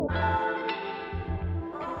You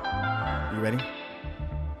ready?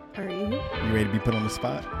 Are you? You ready to be put on the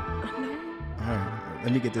spot? No. All right,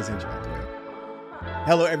 let me get this intro out the way.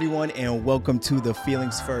 Hello, everyone, and welcome to the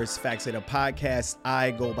Feelings First Facts Later podcast.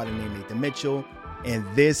 I go by the name Nathan Mitchell, and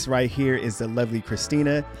this right here is the lovely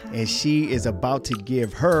Christina, and she is about to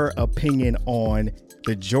give her opinion on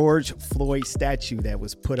the George Floyd statue that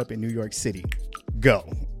was put up in New York City.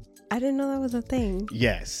 Go. I didn't know that was a thing.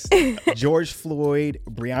 Yes. George Floyd,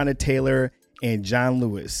 Breonna Taylor, and John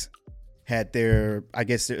Lewis had their, I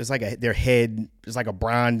guess it was like their head, it's like a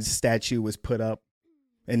bronze statue was put up.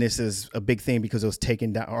 And this is a big thing because it was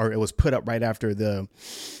taken down, or it was put up right after the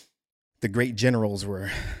great generals were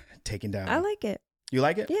taken down. I like it. You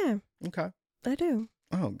like it? Yeah, Okay. I do.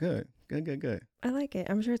 Oh, good. Good. I like it.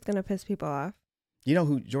 I'm sure it's going to piss people off. You know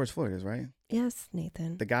who George Floyd is, right? Yes,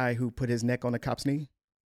 Nathan. The guy who put his neck on the cop's knee?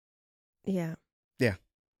 Yeah. Yeah.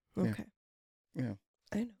 Okay. Yeah.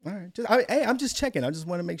 I know. All right. I'm just checking. I just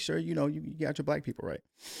want to make sure, you got your black people right.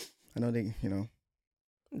 I know they,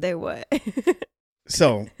 They what?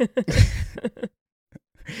 So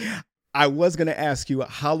I was going to ask you,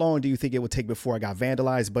 how long do you think it would take before I got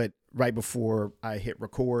vandalized? But right before I hit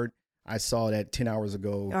record, I saw that 10 hours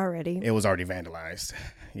ago. Already. It was already vandalized.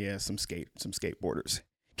 Yeah, some skateboarders.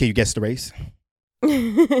 Can you guess the race? Do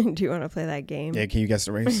you want to play that game? Yeah, can you guess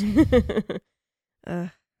the race?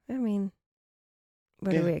 I mean,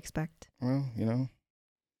 what do we expect? Well,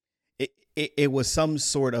 it was some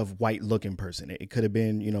sort of white looking person. It could have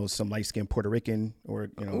been, some light skinned Puerto Rican, or,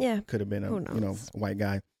 could have been a white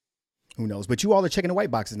guy. Who knows? But you all are checking the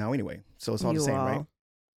white boxes now anyway. So it's all the same, right?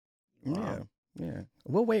 Wow. Yeah.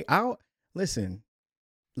 Well, wait, listen,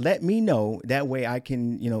 let me know. That way I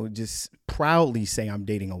can, just proudly say I'm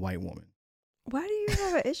dating a white woman. Why do you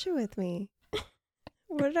have an issue with me?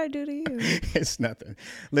 What did I do to you? It's nothing.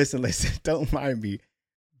 Listen. Don't mind me.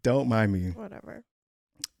 Whatever.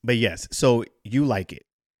 But yes, so you like it.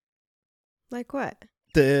 Like what?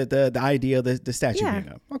 The idea of the statue Yeah.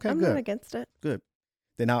 being up. Okay, I'm good. not against it. Good.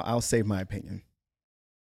 Then I'll save my opinion.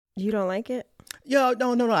 You don't like it? Yeah,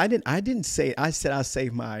 no. I didn't say. I said I'll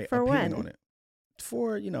save my For opinion when? on it.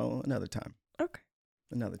 For another time. Okay.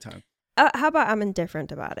 Another time. How about I'm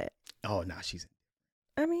indifferent about it? Oh, nah, she's.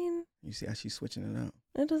 I mean, You see how she's switching it up.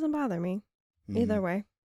 it doesn't bother me either way.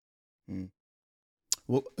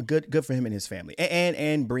 Well, good for him and his family,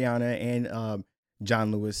 and Breonna and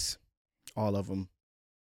John Lewis, all of them.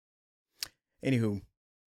 Anywho,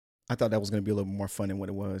 I thought that was going to be a little more fun than what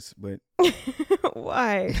it was, but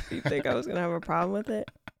Why? You think I was gonna have a problem with it?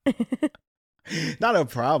 not a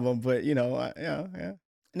problem. But yeah.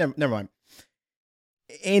 Never mind.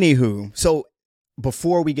 Anywho, so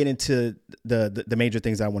before we get into the major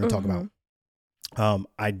things I want to talk about,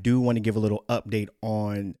 I do want to give a little update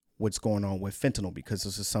on what's going on with fentanyl, because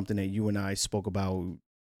this is something that you and I spoke about,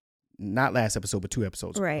 not last episode, but 2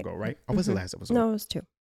 episodes ago, right? Or was it last episode? No, it was 2.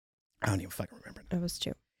 I don't even fucking remember. It was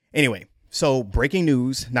 2. Anyway, so breaking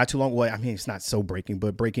news, not too long. Well, I mean, it's not so breaking,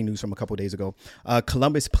 but breaking news from a couple of days ago.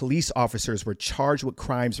 Columbus police officers were charged with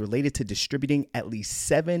crimes related to distributing at least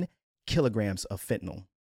 7 kilograms of fentanyl.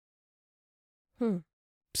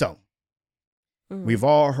 So we've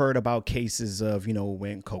all heard about cases of,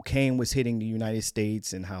 when cocaine was hitting the United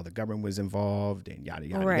States and how the government was involved and yada,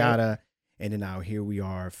 yada, yada. And then now here we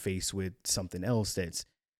are faced with something else that's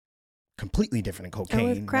completely different than cocaine.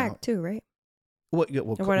 And with crack too, right? Well,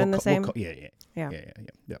 one and the same? Yeah.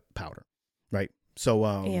 Powder. Right.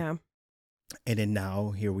 So, yeah. And then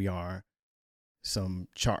now here we are. Some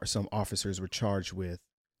officers were charged with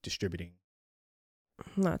distributing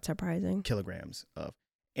Not surprising. kilograms of.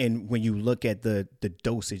 And when you look at the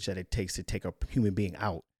dosage that it takes to take a human being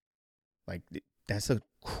out, like that's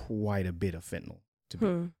quite a bit of fentanyl to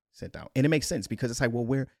be sent out. And it makes sense because it's like,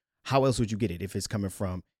 well, how else would you get it if it's coming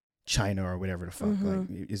from China or whatever the fuck, like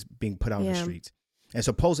it's being put out in the streets. And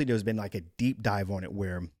supposedly there's been like a deep dive on it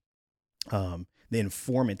where the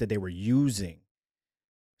informant that they were using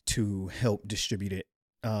to help distribute it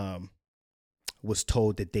was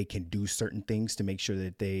told that they can do certain things to make sure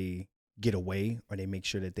that they get away, or they make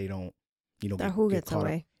sure that they don't, who get gets caught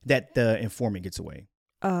away? up. That the informant gets away.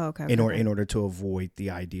 Oh, okay. In order to avoid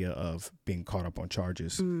the idea of being caught up on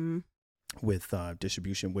charges with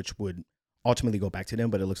distribution, which would ultimately go back to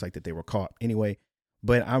them, but it looks like that they were caught anyway.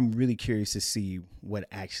 But I'm really curious to see what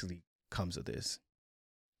actually comes of this.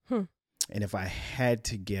 And if I had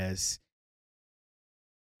to guess,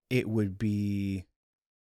 it would be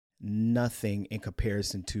nothing in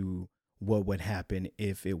comparison to what would happen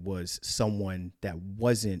if it was someone that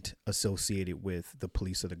wasn't associated with the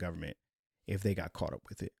police or the government, if they got caught up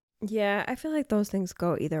with it. Yeah, I feel like those things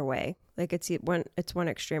go either way. Like it's one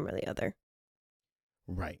extreme or the other.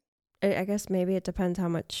 Right. I guess maybe it depends how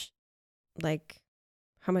much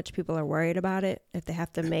people are worried about it, if they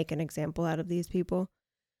have to make an example out of these people.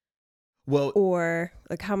 Well, or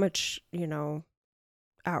like how much,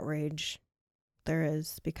 outrage there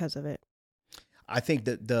is because of it. I think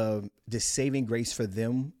that the saving grace for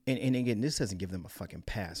them, and again, this doesn't give them a fucking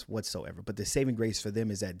pass whatsoever, but the saving grace for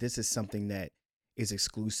them is that this is something that is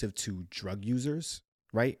exclusive to drug users,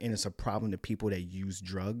 right? And it's a problem to people that use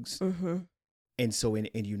drugs. Mm-hmm. And so in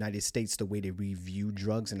the United States, the way they review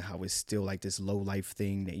drugs and how it's still like this low life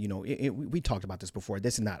thing that, we talked about this before.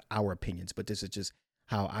 This is not our opinions, but this is just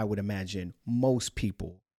how I would imagine most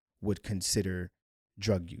people would consider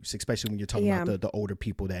drug use, especially when you're talking about the older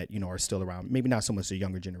people that, are still around. Maybe not so much the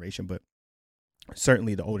younger generation, but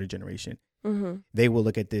certainly the older generation. Mm-hmm. They will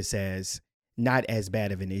look at this as not as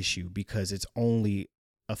bad of an issue because it's only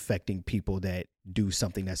affecting people that do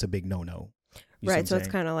something that's a big no-no. Right. So it's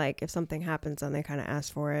kind of like if something happens, then they kind of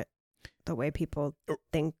ask for it the way people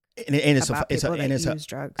think. And it's use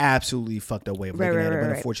drugs. Absolutely fucked up way of looking at it. But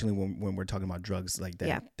unfortunately, when we're talking about drugs like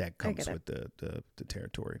that, that comes with the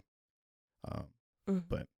territory.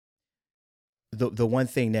 But the one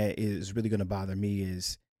thing that is really going to bother me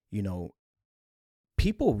is,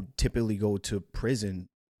 people typically go to prison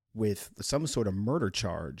with some sort of murder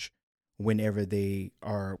charge whenever they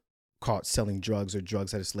are caught selling drugs or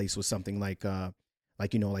drugs that is laced with something like a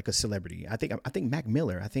celebrity. I think Mac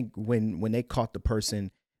Miller. I think when they caught the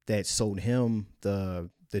person that sold him the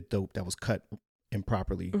dope that was cut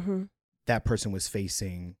improperly, that person was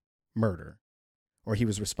facing murder, or he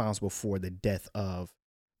was responsible for the death of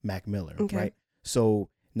Mac Miller. Okay. Right. So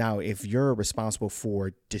now, if you're responsible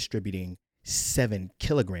for distributing 7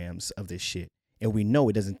 kilograms of this shit, and we know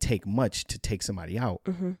it doesn't take much to take somebody out.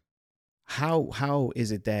 Mm-hmm. How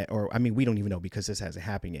is it that, or I mean, we don't even know because this hasn't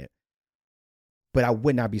happened yet. But I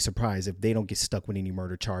would not be surprised if they don't get stuck with any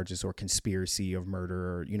murder charges or conspiracy of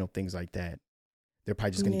murder or, things like that. They're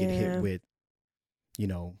probably just going to get hit with,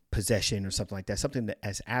 possession or something like that. Something that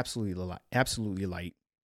is absolutely light,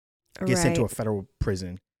 gets into a federal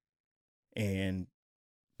prison and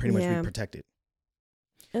pretty much be protected.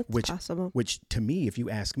 It's possible. Which to me, if you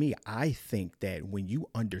ask me, I think that when you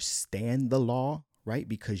understand the law, right,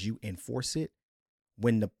 because you enforce it,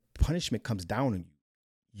 when the punishment comes down on you,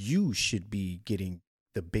 you should be getting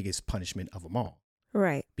the biggest punishment of them all.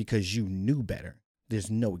 Right. Because you knew better. There's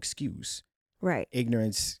no excuse. Right.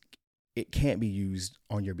 Ignorance, it can't be used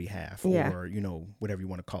on your behalf or, whatever you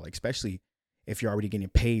want to call it, especially if you're already getting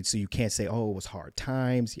paid. So you can't say, oh, it was hard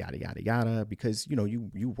times, yada, yada, yada, because,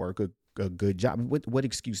 you work a good job. What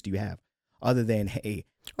excuse do you have other than, hey,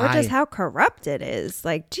 or just how corrupt it is?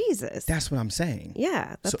 Like, Jesus. That's what I'm saying.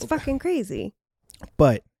 Yeah, that's fucking crazy.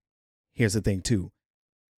 But here's the thing, too.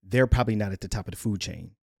 They're probably not at the top of the food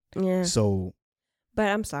chain. Yeah. So. But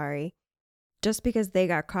I'm sorry. Just because they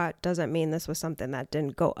got caught doesn't mean this was something that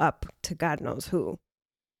didn't go up to God knows who.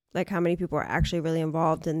 Like, how many people are actually really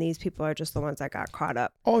involved, and these people are just the ones that got caught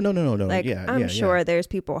up. Oh, no. Like, I'm sure there's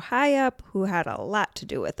people high up who had a lot to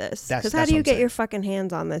do with this. Because how do you get your fucking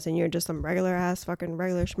hands on this and you're just some regular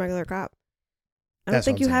schmegular cop? I don't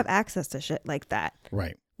think you have access to shit like that.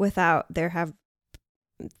 Right. Without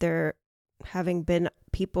there having been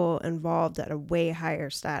people involved at a way higher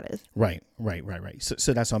status. Right.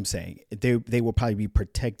 So that's what I'm saying. They will probably be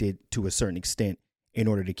protected to a certain extent in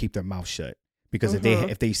order to keep their mouth shut. Because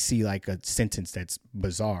if they see like a sentence that's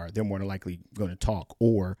bizarre, they're more than likely going to talk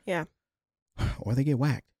or they get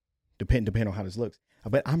whacked, depending on how this looks.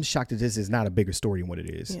 But I'm shocked that this is not a bigger story than what it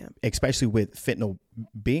is, especially with fentanyl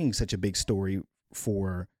being such a big story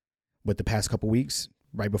for the past couple weeks,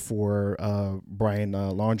 right before Brian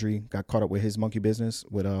Laundrie got caught up with his monkey business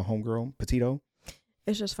with a homegirl, Petito.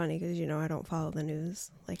 It's just funny because I don't follow the news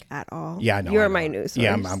like at all. Yeah, I know. You're my news source.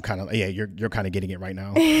 Yeah, I'm kind of you're kind of getting it right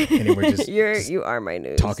now. And we're just you are my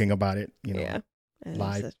news. Talking about it,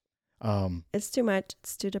 live. It's too much.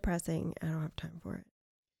 It's too depressing. I don't have time for it.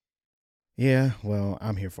 Yeah, well,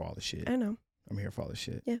 I'm here for all the shit. I know. I'm here for all the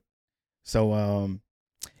shit. Yeah. So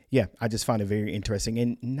I just found it very interesting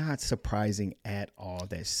and not surprising at all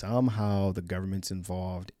that somehow the government's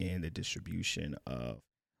involved in the distribution of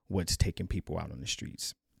what's taking people out on the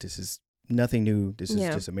streets. This is nothing new. This is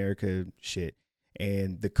just America shit.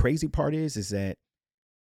 And the crazy part is that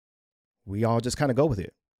we all just kind of go with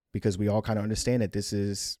it because we all kind of understand that this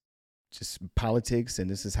is just politics and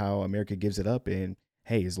this is how America gives it up. And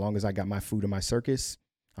hey, as long as I got my food and my circus,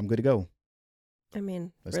 I'm good to go. I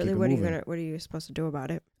mean, really, what are you supposed to do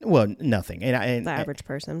about it? Well, nothing. And the average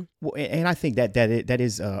person. Well, and I think that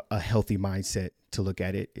is a healthy mindset to look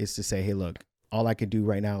at it, is to say, hey, look, all I can do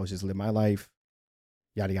right now is just live my life.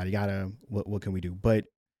 Yada, yada, yada. What can we do? But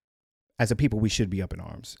as a people, we should be up in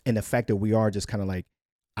arms. And the fact that we are just kind of like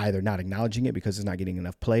either not acknowledging it because it's not getting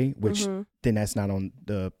enough play, which then that's not on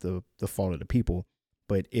the fault of the people.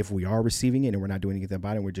 But if we are receiving it and we're not doing anything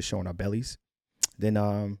about it, we're just showing our bellies, then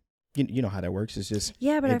you know how that works. It's just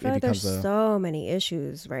but I feel like there's so many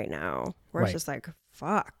issues right now where it's just like,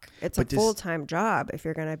 fuck, it's a full-time job if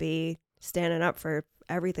you're gonna be standing up for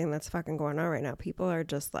everything that's fucking going on right now. People are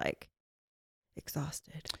just like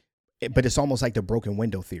exhausted. But it's almost like the broken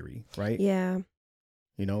window theory, right? Yeah.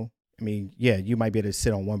 You know, I mean, yeah, you might be able to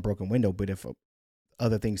sit on one broken window, but if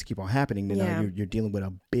other things keep on happening, then you're dealing with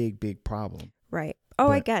a big problem. Right. Oh,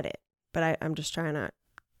 I get it. But I'm just trying to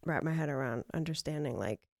wrap my head around understanding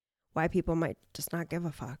like why people might just not give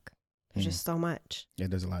a fuck. There's just so much. Yeah,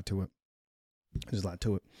 there's a lot to it.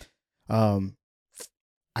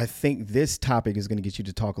 I think this topic is going to get you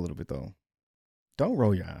to talk a little bit, though. Don't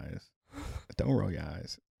roll your eyes. Don't roll your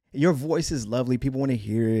eyes. Your voice is lovely. People want to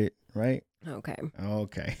hear it, right? Okay.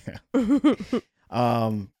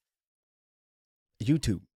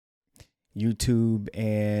 YouTube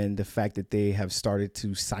and the fact that they have started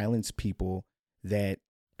to silence people that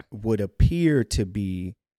would appear to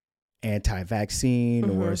be anti-vaccine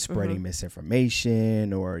or spreading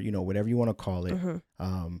misinformation or, you know, whatever you want to call it.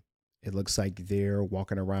 It looks like they're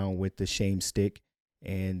walking around with the shame stick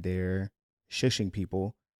and they're shushing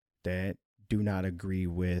people that do not agree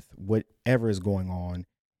with whatever is going on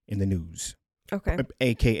in the news. Okay.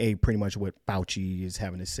 AKA pretty much what Fauci is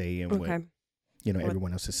having to say and what, you know,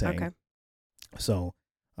 everyone else is saying. Okay. So,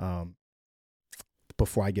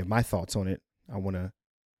 before I give my thoughts on it, I want to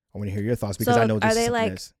hear your thoughts because I know this are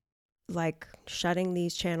they like shutting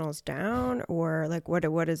these channels down or like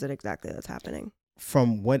what is it exactly that's happening?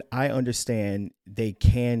 From what I understand, they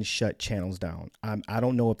can shut channels down. I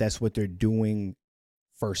don't know if that's what they're doing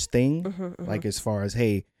first thing, like as far as,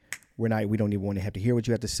 hey, we don't even want to have to hear what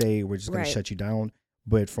you have to say. We're just going to shut you down.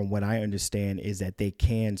 But from what I understand is that they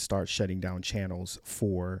can start shutting down channels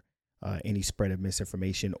for any spread of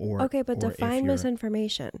misinformation or. Okay, but define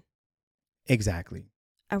misinformation. Exactly.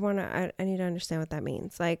 I need to understand what that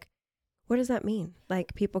means. Like, what does that mean?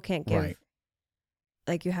 Like, people can't give,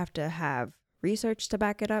 like, you have to have research to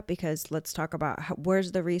back it up, because let's talk about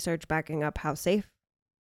where's the research backing up how safe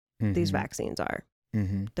these vaccines are.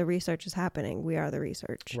 The research is happening. We are the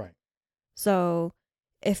research. Right. So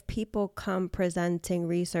if people come presenting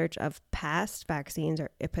research of past vaccines or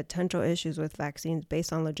potential issues with vaccines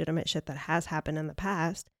based on legitimate shit that has happened in the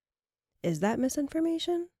past, is that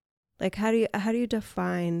misinformation? Like, how do you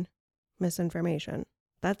define misinformation?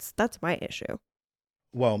 That's my issue.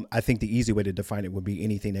 Well, I think the easy way to define it would be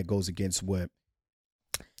anything that goes against what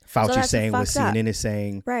Fauci's saying, what CNN is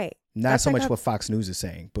saying. Right. Not so much what Fox News is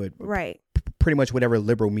saying, but pretty much whatever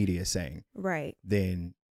liberal media is saying. Right.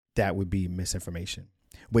 Then that would be misinformation.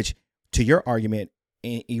 Which, to your argument,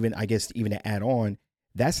 even to add on,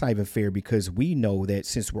 that's not even fair, because we know that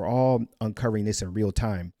since we're all uncovering this in real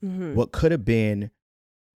time, what could have been,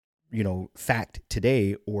 you know, fact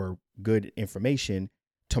today or good information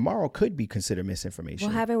tomorrow could be considered misinformation.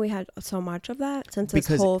 Well, haven't we had so much of that since this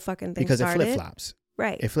whole fucking thing started? Because it flip-flops.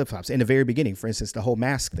 Right. It flip-flops. In the very beginning, for instance, the whole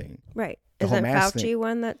mask thing. Right. Isn't Fauci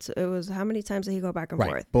one it was, how many times did he go back and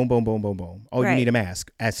forth? Boom, boom, boom, boom, boom. Oh, you need a mask.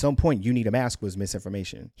 At some point, you need a mask was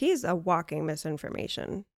misinformation. He's a walking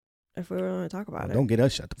misinformation, if we were going to talk about it. Don't get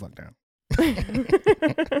us shut the fuck down.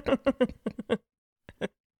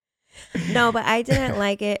 No, but I didn't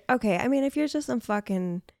like it. Okay, I mean, if you're just some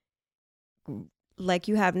fucking, like,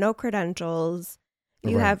 you have no credentials,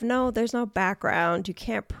 there's no background, you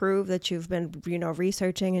can't prove that you've been, you know,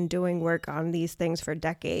 researching and doing work on these things for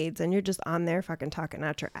decades, and you're just on there fucking talking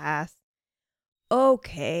out your ass.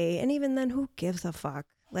 Okay, and even then, who gives a fuck?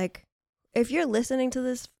 Like, if you're listening to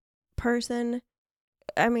this person,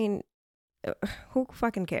 I mean, who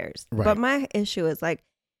fucking cares? Right. But my issue is, like,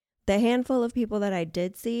 the handful of people that I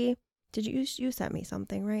did see, you sent me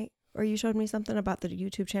something, right? Or you showed me something about the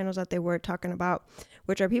YouTube channels that they were talking about,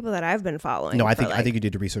 which are people that I've been following. No, I think you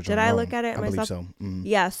did the research. Did I look at it myself? I believe so. Mm-hmm.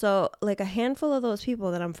 Yeah, so like a handful of those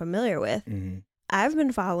people that I'm familiar with, I've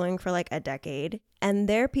been following for like a decade, and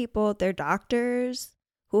they're people, they're doctors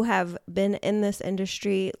who have been in this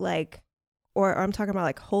industry, like, or I'm talking about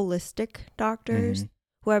like holistic doctors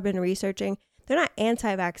who have been researching. They're not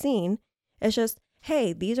anti-vaccine. It's just,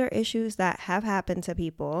 hey, these are issues that have happened to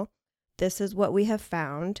people. this is what we have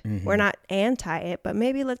found. Mm-hmm. We're not anti it, but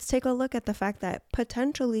maybe let's take a look at the fact that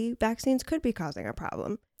potentially vaccines could be causing a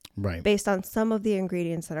problem. Right. Based on some of the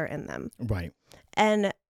ingredients that are in them. Right.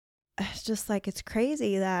 And it's just like, it's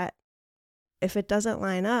crazy that if it doesn't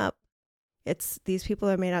line up, these people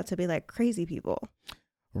are made out to be like crazy people.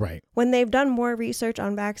 Right. When they've done more research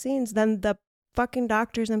on vaccines than the fucking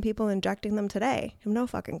doctors and people injecting them today. I have no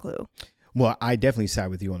fucking clue. Well, I definitely side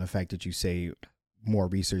with you on the fact that you say more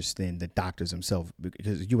research than the doctors themselves,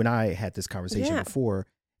 because you and I had this conversation before,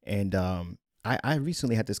 and I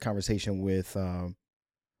recently had this conversation with a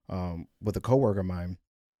coworker of mine,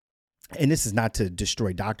 and this is not to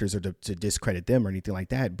destroy doctors or to discredit them or anything like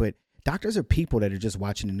that, but doctors are people that are just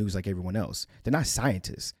watching the news like everyone else. They're not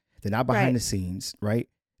scientists. They're not behind the scenes, right?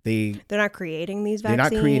 They're not creating these vaccines.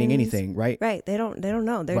 They're not creating anything, right? Right. They don't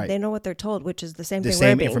know. They know what they're told, which is the same thing. The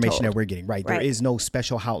same information that we're getting, right? There is no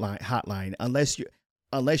special hotline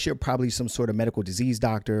unless you're probably some sort of medical disease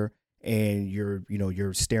doctor and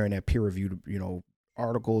you're staring at peer reviewed,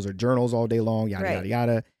 articles or journals all day long, yada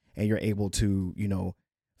yada, and you're able to,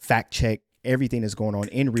 fact check everything that's going on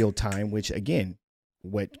in real time, which again,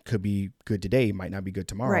 what could be good today might not be good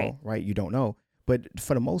tomorrow, right? You don't know. But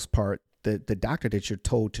for the most part, the doctor that you're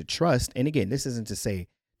told to trust, and again, this isn't to say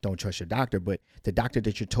don't trust your doctor, but the doctor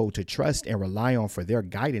that you're told to trust and rely on for their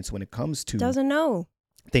guidance when it comes to doesn't know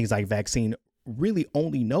things like vaccine, really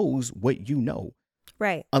only knows what you know.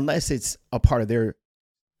 Right. Unless it's a part of their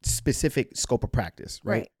specific scope of practice,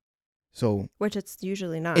 right? So, which it's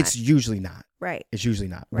usually not. It's usually not. Right. It's usually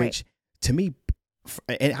not. Right. Which to me,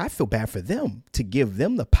 and I feel bad for them to give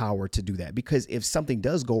them the power to do that, because if something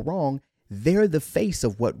does go wrong, they're the face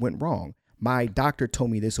of what went wrong. My doctor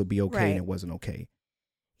told me this would be okay and it wasn't okay.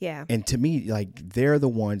 Yeah. And to me, like, they're the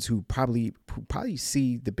ones who probably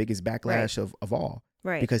see the biggest backlash of all.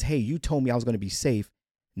 Right. Because, hey, you told me I was going to be safe.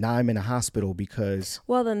 Now I'm in a hospital because.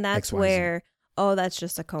 Well, then that's where, that's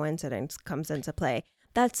just a coincidence comes into play.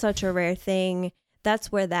 That's such a rare thing.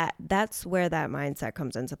 That's where that mindset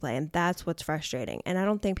comes into play. And that's what's frustrating. And I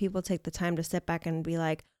don't think people take the time to sit back and be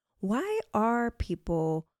like, why are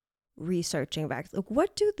people researching vaccines? Like,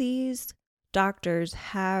 what do these doctors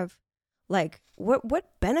have? Like,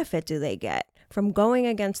 what benefit do they get from going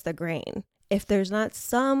against the grain if there's not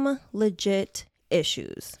some legit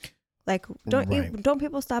issues? Like, don't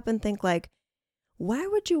people stop and think, like, why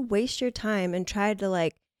would you waste your time and try to,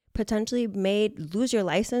 like, potentially lose your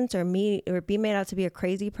license or be made out to be a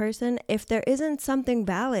crazy person if there isn't something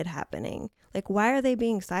valid happening? Like, why are they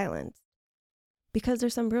being silenced? Because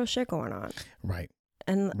there's some real shit going on. Right.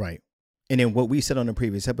 And then what we said on the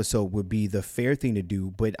previous episode would be the fair thing to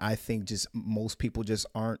do, but I think just most people just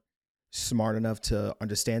aren't smart enough to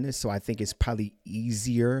understand this. So I think it's probably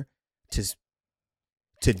easier to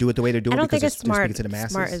do it the way they're doing. I don't think it's smart. To the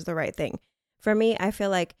masses. Smart is the right thing. For me, I feel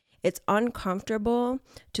like it's uncomfortable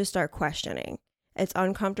to start questioning. It's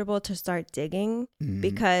uncomfortable to start digging,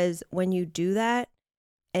 because when you do that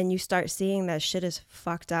and you start seeing that shit is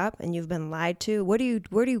fucked up and you've been lied to, where do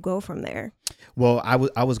you go from there? Well, I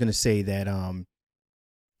was going to say that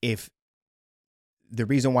if the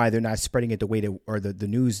reason why they're not spreading it the way that, or the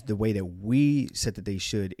news the way that we said that they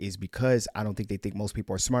should, is because I don't think they think most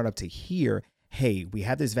people are smart enough to hear, hey, we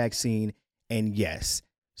have this vaccine, and yes,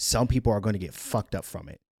 some people are going to get fucked up from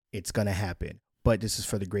it. It's going to happen, but this is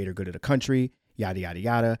for the greater good of the country, yada, yada,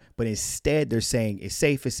 yada. But instead, they're saying it's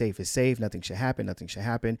safe, it's safe, it's safe. Nothing should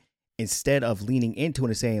happen. Instead of leaning into it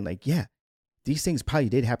and saying, like, yeah, these things probably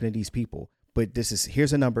did happen to these people, but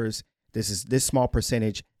here's the numbers. This is this small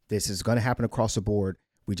percentage. This is going to happen across the board.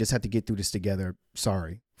 We just have to get through this together.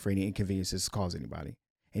 Sorry for any inconveniences caused anybody.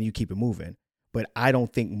 And you keep it moving. But I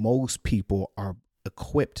don't think most people are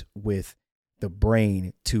equipped with the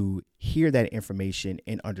brain to hear that information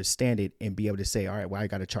and understand it and be able to say, all right, well, I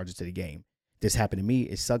got to charge it to the game. This happened to me.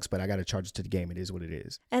 It sucks, but I got to charge it to the game. It is what it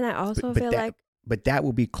is. And I also but that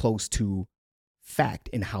will be close to fact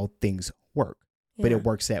in how things work. Yeah. But it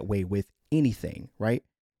works that way with anything, right?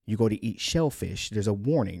 You go to eat shellfish, there's a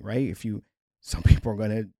warning, right? Some people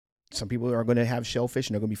are going to have shellfish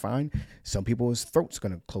and they're going to be fine. Some people's throat's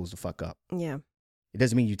going to close the fuck up. Yeah. It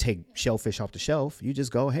doesn't mean you take shellfish off the shelf. You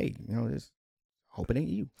just go, hey, just hope it ain't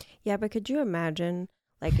you. Yeah, but could you imagine,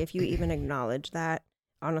 like, if you even acknowledge that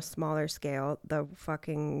on a smaller scale, the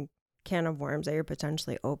fucking can of worms that you're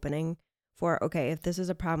potentially opening for, okay, if this is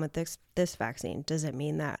a problem with this vaccine, does it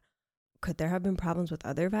mean that could there have been problems with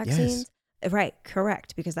other vaccines? Yes. Right,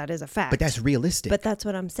 correct, because that is a fact. But that's realistic. But that's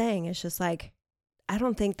what I'm saying. It's just like, I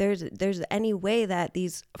don't think there's any way that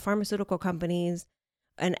these pharmaceutical companies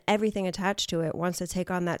and everything attached to it wants to take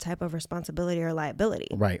on that type of responsibility or liability.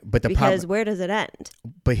 Right. But because where does it end?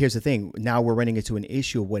 But here's the thing. Now we're running into an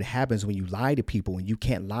issue of what happens when you lie to people, and you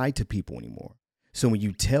can't lie to people anymore. So when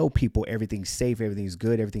you tell people everything's safe, everything's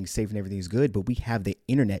good, everything's safe and everything's good, but we have the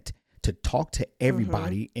internet to talk to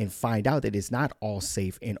everybody and find out that it's not all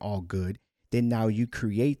safe and all good, then now you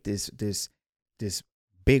create this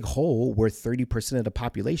big hole where 30% of the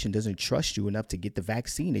population doesn't trust you enough to get the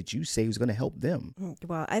vaccine that you say is going to help them.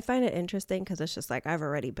 Well, I find it interesting because it's just like I've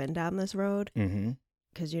already been down this road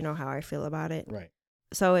because you know how I feel about it. Right.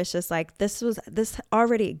 So it's just like this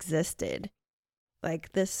already existed.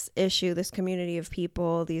 Like this issue, this community of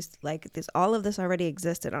people, all of this already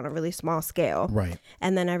existed on a really small scale. Right.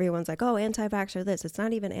 And then everyone's like, oh, anti-vaxxer this. It's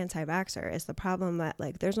not even anti-vaxxer. It's the problem that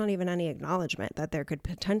like there's not even any acknowledgement that there could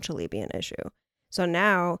potentially be an issue. So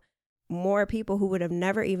now more people who would have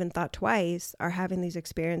never even thought twice are having these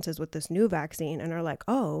experiences with this new vaccine and are like,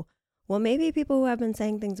 oh, well, maybe people who have been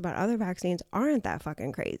saying things about other vaccines aren't that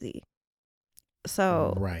fucking crazy.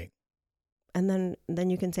 So, right. And then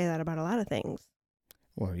you can say that about a lot of things.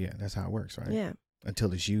 Well, yeah, that's how it works, right? Yeah.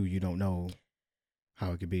 Until it's you don't know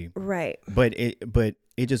how it could be. Right. But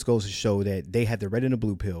it just goes to show that they had the red and the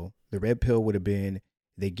blue pill. The red pill would have been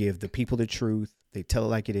they give the people the truth, they tell it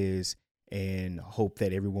like it is, and hope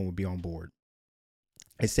that everyone would be on board.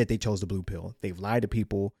 Instead, they chose the blue pill. They've lied to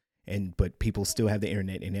people, but people still have the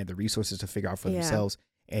internet and have the resources to figure out for themselves.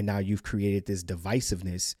 And now you've created this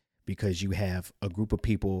divisiveness because you have a group of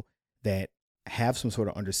people that have some sort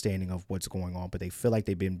of understanding of what's going on, but they feel like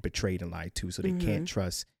they've been betrayed and lied to. So they can't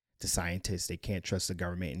trust the scientists. They can't trust the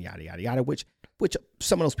government and yada, yada, yada, which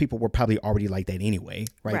some of those people were probably already like that anyway.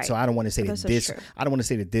 Right. So I don't want to say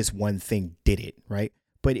that this one thing did it. Right.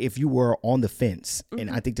 But if you were on the fence,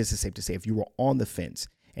 and I think this is safe to say, if you were on the fence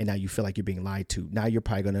and now you feel like you're being lied to, now you're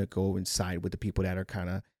probably going to go and side with the people that are kind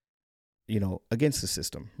of, against the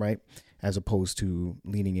system, right? As opposed to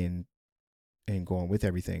leaning in and going with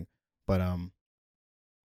everything. But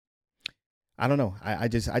I don't know. I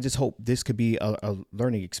just hope this could be a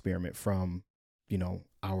learning experiment from,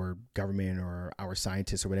 our government or our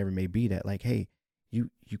scientists or whatever it may be, that like, hey, you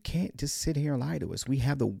can't just sit here and lie to us. We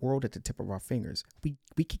have the world at the tip of our fingers. We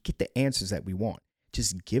can get the answers that we want.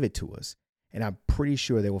 Just give it to us. And I'm pretty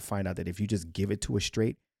sure they will find out that if you just give it to us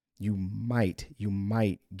straight, you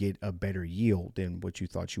might get a better yield than what you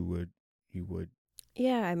thought you would.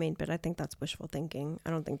 Yeah, I mean, but I think that's wishful thinking.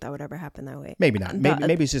 I don't think that would ever happen that way. Maybe not.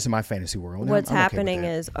 Maybe it's just in my fantasy world. What's happening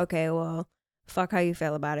is, okay, well, fuck how you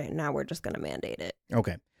feel about it. And now we're just going to mandate it.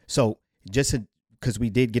 Okay. So because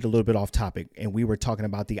we did get a little bit off topic and we were talking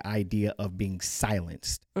about the idea of being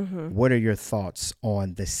silenced. What are your thoughts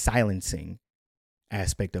on the silencing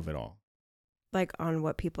aspect of it all? Like on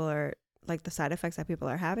what people are, like the side effects that people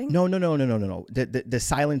are having? No. The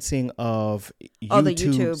silencing of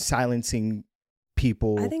YouTube silencing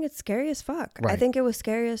people. I think it's scary as fuck. Right. I think it was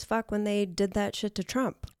scary as fuck when they did that shit to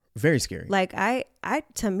Trump. Very scary. Like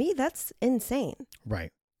to me, that's insane.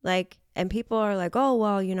 Right. Like, and people are like, oh,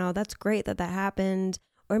 well, that's great that happened.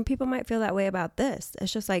 Or people might feel that way about this.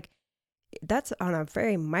 It's just like, that's on a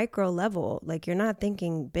very micro level. Like, you're not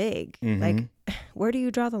thinking big. Like, where do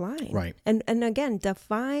you draw the line? Right. And again,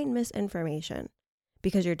 define misinformation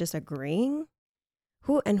because you're disagreeing.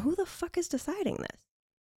 Who the fuck is deciding this?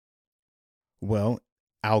 Well,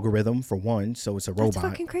 algorithm for one, so it's a robot. That's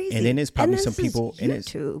fucking crazy. And then there's probably some people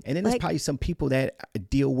YouTube. And then there's probably some people that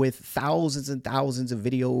deal with thousands and thousands of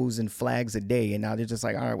videos and flags a day, and now they're just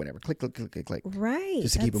like, all right, whatever, click. Right.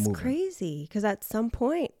 Just to keep it moving. That's crazy. Because at some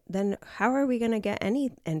point, then how are we going to get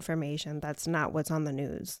any information that's not what's on the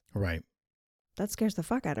news? Right. That scares the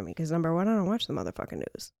fuck out of me. Because number one, I don't watch the motherfucking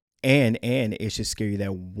news. And it's just scary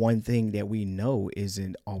that one thing that we know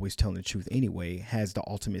isn't always telling the truth anyway has the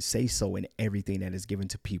ultimate say so in everything that is given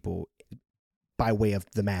to people by way of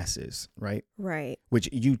the masses, right? Right.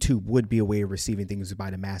 Which YouTube would be a way of receiving things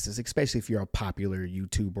by the masses, especially if you're a popular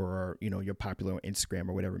YouTuber or, you're popular on Instagram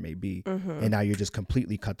or whatever it may be. And now you're just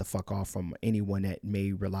completely cut the fuck off from anyone that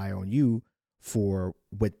may rely on you for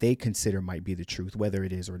what they consider might be the truth, whether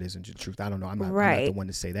it is or it isn't the truth. I don't know. I'm not the one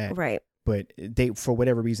to say that. Right. But they, for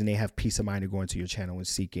whatever reason, they have peace of mind to go into your channel and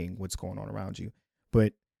seeking what's going on around you.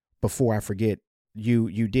 But before I forget, you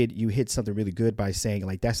hit something really good by saying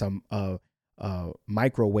like that's a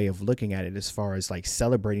micro way of looking at it as far as like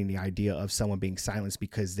celebrating the idea of someone being silenced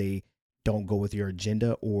because they don't go with your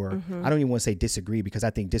agenda, or I don't even want to say disagree, because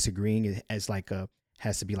I think disagreeing has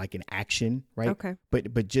to be like an action, right? Okay.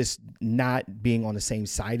 But just not being on the same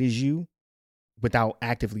side as you without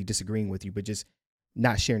actively disagreeing with you, but just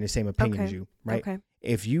not sharing the same opinion as you, right? Okay.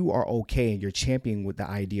 if you are okay and you're championing with the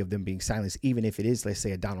idea of them being silenced, even if it is, let's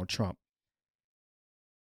say, a Donald Trump,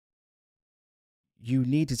 you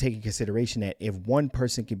need to take in consideration that if one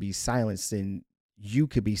person can be silenced, then you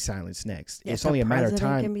could be silenced next. It's only a matter of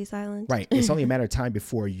time. Can be silenced. Right. It's only a matter of time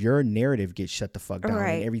before your narrative gets shut the fuck down,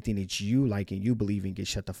 and everything that you like and you believe in gets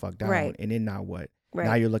shut the fuck down. Right. And then now what? Right.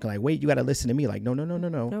 Now you're looking like, wait, you got to listen to me. Like, no.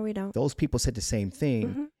 No, we don't. Those people said the same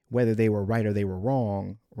thing, whether they were right or they were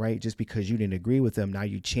wrong, right? Just because you didn't agree with them, now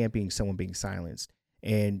you championing someone being silenced.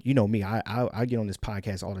 And you know me, I get on this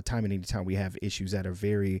podcast all the time, and anytime we have issues that are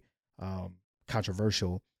very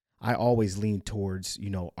controversial, I always lean towards,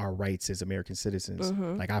 our rights as American citizens.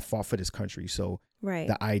 Like, I fought for this country. So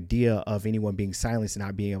the idea of anyone being silenced and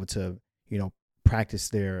not being able to, practice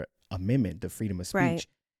their amendment, the freedom of speech.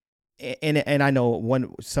 And I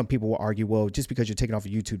know some people will argue, well, just because you're taken off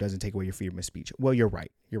of YouTube doesn't take away your freedom of speech. Well, you're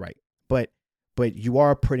right. But you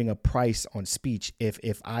are putting a price on speech.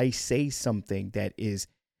 If I say something that is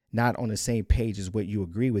not on the same page as what you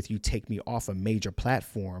agree with, you take me off a major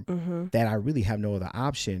platform that I really have no other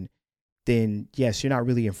option, then yes, you're not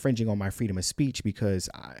really infringing on my freedom of speech, because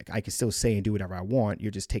I can still say and do whatever I want.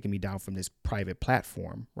 You're just taking me down from this private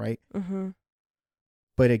platform, right?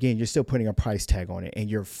 But again, you're still putting a price tag on it, and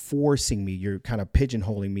you're forcing me, you're kind of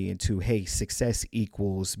pigeonholing me into, hey, success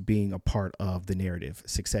equals being a part of the narrative.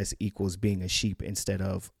 Success equals being a sheep instead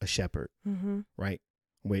of a shepherd, right?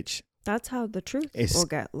 Which... that's how the truth will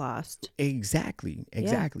get lost. Exactly.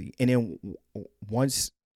 Yeah. And then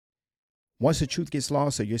once the truth gets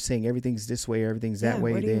lost, so you're saying everything's this way, everything's that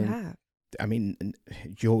way, what do then you have? I mean,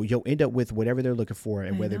 you'll end up with whatever they're looking for,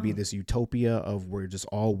 and whether it be this utopia of we're just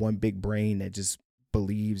all one big brain that just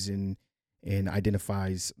believes and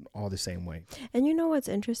identifies all the same way. And you know what's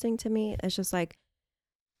interesting to me? It's just like,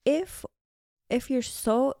 if you're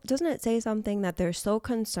doesn't it say something that they're so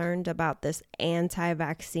concerned about this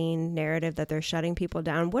anti-vaccine narrative that they're shutting people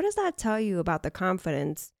down? What does that tell you about the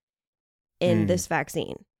confidence in this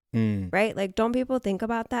vaccine? Right? Like, don't people think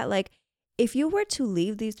about that? Like, if you were to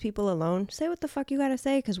leave these people alone, say what the fuck you got to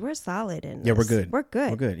say, because we're solid in this. Yeah, we're good. We're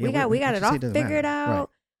good. Yeah, we got it all figured out.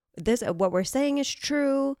 Right. What we're saying is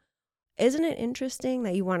true. Isn't it interesting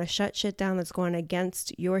that you want to shut shit down that's going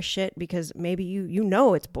against your shit because maybe you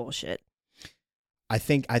know it's bullshit? I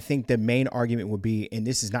think the main argument would be, and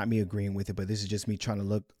this is not me agreeing with it, but this is just me trying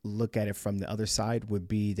to look at it from the other side, would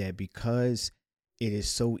be that because it is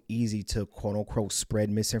so easy to quote unquote spread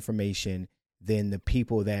misinformation, then the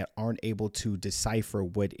people that aren't able to decipher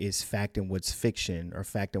what is fact and what's fiction, or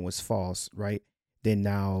fact and what's false, right? Then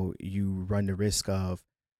now you run the risk of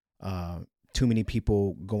too many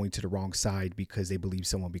people going to the wrong side because they believe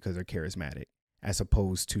someone because they're charismatic, as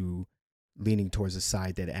opposed to leaning towards a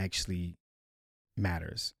side that actually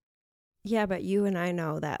matters. Yeah, but you and I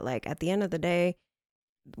know that, like, at the end of the day,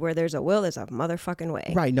 where there's a will, there's a motherfucking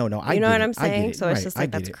way. Right. No, you know what I'm saying? So it's just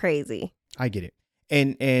like, that's crazy. I get it.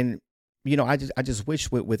 And I just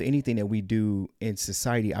wish with anything that we do in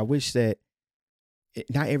society, I wish that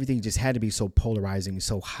not everything just had to be so polarizing,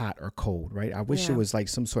 so hot or cold, right? I wish it was like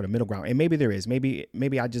some sort of middle ground. And maybe there is. Maybe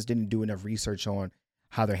I just didn't do enough research on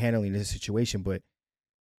how they're handling this situation. But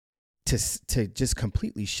to just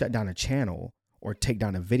completely shut down a channel or take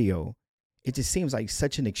down a video, it just seems like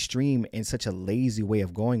such an extreme and such a lazy way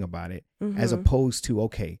of going about it, as opposed to,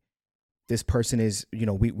 okay, this person is,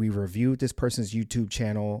 we reviewed this person's YouTube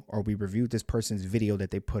channel, or we reviewed this person's video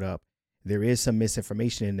that they put up. There is some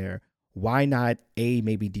misinformation in there. Why not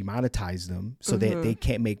maybe demonetize them so that they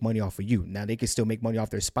can't make money off of you? Now they can still make money off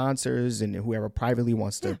their sponsors and whoever privately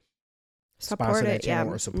wants to sponsor that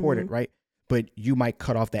channel or support it, right? But you might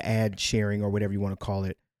cut off the ad sharing or whatever you want to call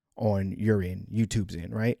it on your end, YouTube's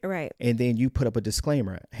end, right? Right. And then you put up a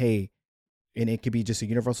disclaimer, hey, and it could be just a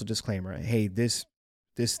universal disclaimer. Hey, this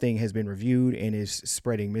thing has been reviewed and is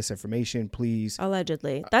spreading misinformation. Please.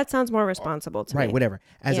 Allegedly. That sounds more responsible to me. Right, whatever.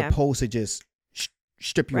 As opposed to just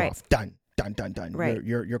strip you off. Done. Right.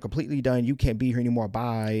 You're completely done. You can't be here anymore.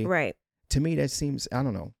 Bye. Right. To me, that seems, I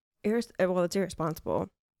don't know. Well, it's irresponsible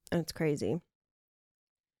and it's crazy.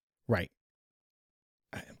 Right.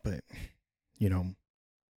 But,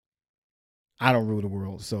 I don't rule the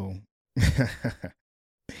world, so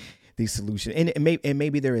these solutions, and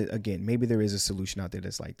maybe there is a solution out there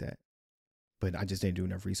that's like that, but I just didn't do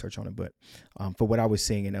enough research on it. But for what I was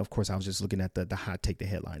seeing, and of course I was just looking at the hot take, the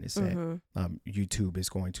headline is that YouTube is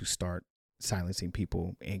going to start silencing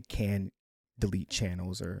people and can delete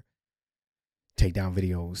channels or take down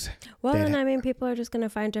videos. Well, and I mean, people are just going to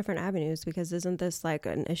find different avenues, because isn't this like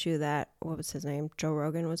an issue that, what was his name, Joe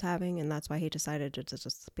Rogan was having, and that's why he decided to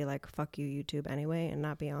just be like, fuck you, YouTube, anyway, and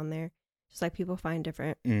not be on there. Just like people find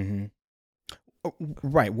different.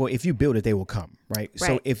 Right. Well, if you build it, they will come. Right.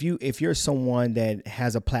 So if you're someone that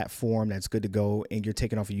has a platform that's good to go and you're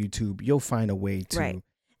taking off of YouTube, you'll find a way to. Right.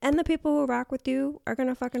 And the people who rock with you are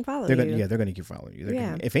gonna fucking follow you. They're gonna keep following you.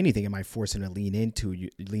 Gonna, if anything, it might force them to lean into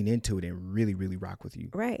it and really, really rock with you.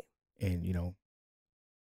 Right. And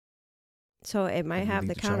so it might have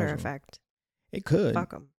the counter effect. It could. Fuck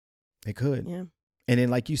them. It could. Yeah. And then,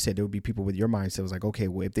 like you said, there would be people with your mindset was like, okay,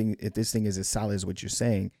 well, if this thing is as solid as what you're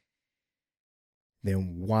saying,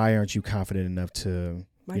 then why aren't you confident enough to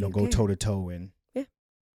go toe to toe and. Yeah.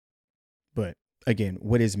 But again,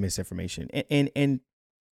 what is misinformation? And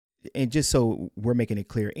just so we're making it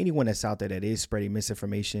clear, anyone that's out there that is spreading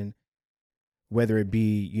misinformation, whether it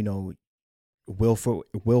be,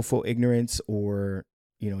 willful ignorance or,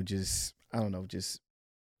 just, I don't know, just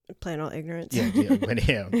plain old ignorance.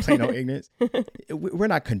 Plain old ignorance. We're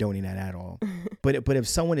not condoning that at all. But if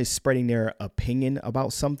someone is spreading their opinion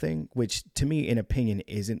about something, which to me, an opinion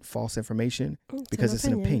isn't false information because it's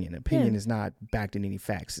an opinion. Opinion is not backed in any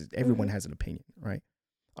facts. Everyone has an opinion, right?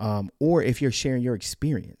 Or if you're sharing your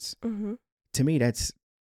experience, to me, that's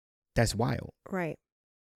wild. Right.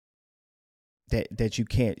 That you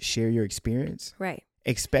can't share your experience. Right.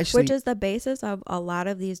 Especially. Which is the basis of a lot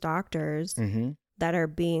of these doctors that are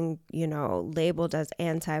being, labeled as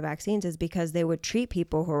anti-vaccines, is because they would treat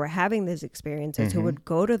people who were having these experiences, who would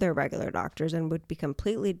go to their regular doctors and would be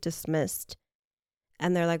completely dismissed.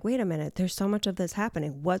 And they're like, wait a minute, there's so much of this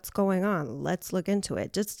happening. What's going on? Let's look into it.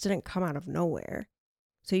 It just didn't come out of nowhere.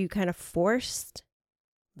 So you kind of forced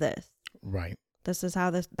this. Right. This is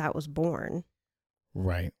how that was born.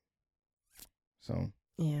 Right. So.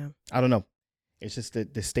 Yeah. I don't know. It's just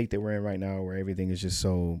the state that we're in right now where everything is just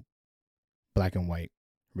so black and white,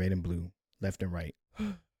 red and blue, left and right.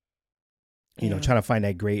 Trying to find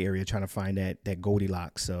that gray area, trying to find that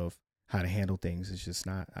Goldilocks of how to handle things. It's just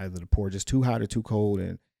not either the pour just too hot or too cold.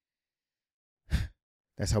 And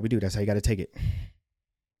that's how we do. That's how you got to take it.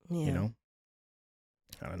 Yeah.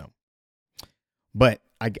 I don't know. But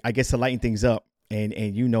I guess to lighten things up, and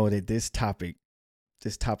that this topic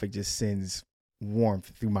just sends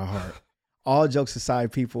warmth through my heart. All jokes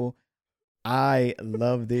aside, people, I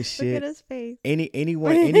love this shit. Look at his face.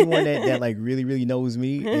 Anyone that like really, really knows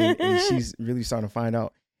me and she's really starting to find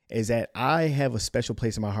out is that I have a special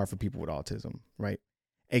place in my heart for people with autism, right?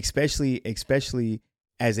 Especially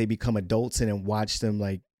as they become adults and then watch them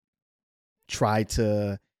like try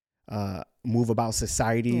to move about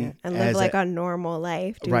society and live like a normal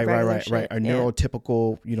life. Right. A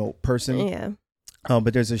neurotypical, person. Yeah.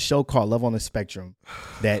 But there's a show called Love on the Spectrum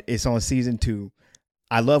that is on season 2.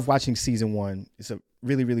 I love watching season 1. It's a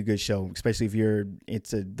really, really good show, especially if you're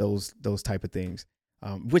into those type of things,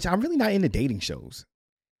 which I'm really not into dating shows.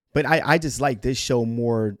 But I just like this show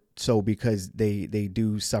more so because they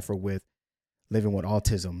do suffer with living with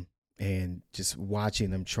autism and just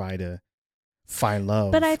watching them try to find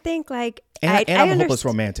love. But I think like I'm a hopeless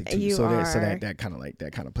romantic too, so that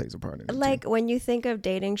kind of plays a part in it. Like too. When you think of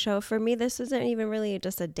dating show, for me this isn't even really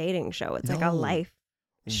just a dating show. It's like a life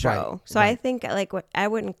show. So I think like I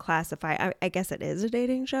wouldn't classify. I guess it is a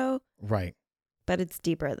dating show, right? But it's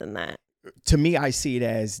deeper than that. To me, I see it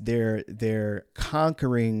as they're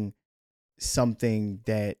conquering something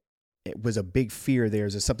that it was a big fear of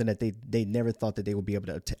theirs, or something that they never thought that they would be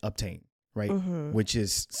able to obtain, right? Which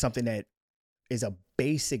is something that is a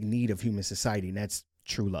basic need of human society, and that's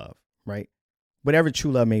true love, right? Whatever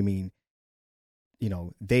true love may mean,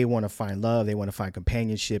 they want to find love, they want to find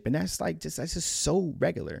companionship, and that's just so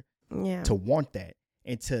regular. Yeah. To want that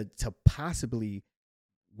and to possibly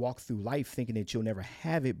walk through life thinking that you'll never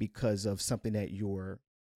have it because of something that you're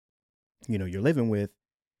living with,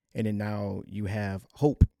 and then now you have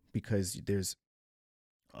hope because there's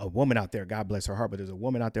a woman out there, God bless her heart, but there's a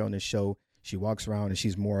woman out there on this show. She walks around and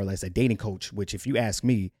she's more or less a dating coach, which if you ask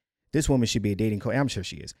me, this woman should be a dating coach. I'm sure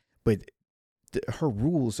she is, but her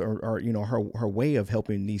rules are her way of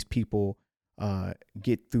helping these people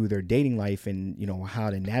get through their dating life and, how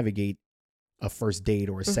to navigate a first date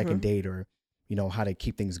or a second date or, how to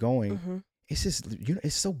keep things going. It's just,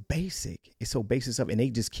 it's so basic. It's so basic stuff. And they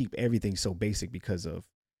just keep everything so basic because of,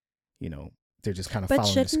 they're just kind of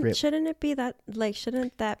following the script. Shouldn't it be that, like,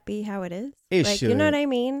 shouldn't that be how it is? It like, should. You know what I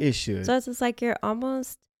mean? It should. So it's just like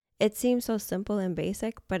it seems so simple and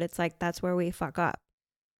basic, but it's like, that's where we fuck up.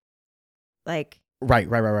 Like. Right.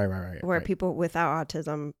 Where people without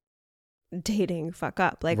autism dating fuck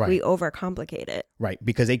up. Like we overcomplicate it. Right.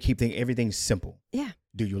 Because they keep thinking everything's simple. Yeah.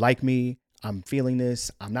 Do you like me? I'm feeling this.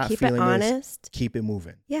 I'm not feeling this. Keep it honest. Keep it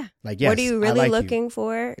moving. Yeah. Like, yes, what are you really looking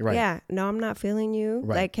for? Right. Yeah. No, I'm not feeling you.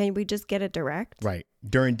 Right. Like, can we just get it direct? Right.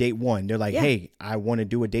 During date 1, they're like, hey, I want to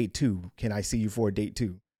do a date 2. Can I see you for a date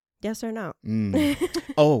 2? Yes or no?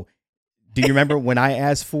 Oh, do you remember when I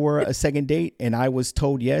asked for a second date and I was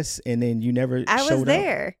told yes, and then you never showed up? I was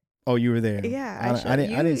there. Oh, you were there. Yeah. I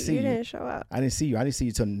didn't see you. You didn't show up. I didn't see you. I didn't see you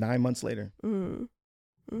until 9 months later.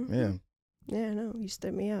 Mm-hmm. Yeah. Yeah, no, you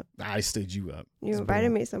stood me up. I stood you up. You invited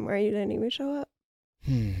me somewhere. You didn't even show up.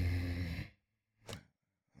 You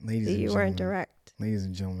weren't direct. Ladies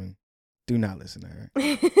and gentlemen, do not listen to her.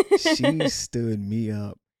 She stood me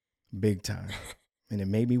up big time. And it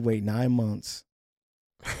made me wait 9 months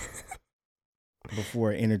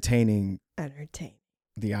before entertaining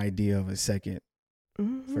the idea of a second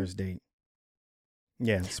first date.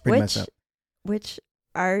 Yeah, it's pretty messed up. Which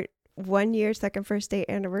our 1 year second first date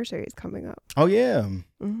anniversary is coming up. Oh yeah,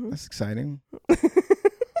 that's exciting.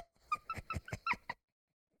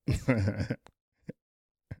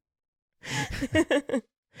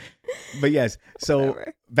 But yes, so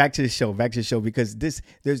back to the show because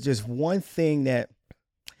there's just one thing that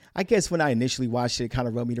I guess when I initially watched it kind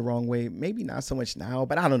of rubbed me the wrong way. Maybe not so much now,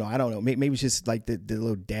 but I don't know. Maybe it's just like the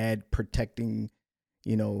little dad protecting,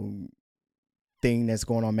 thing that's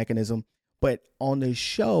going on, mechanism. But on the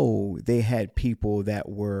show, they had people that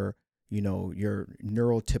were, your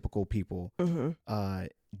neurotypical people,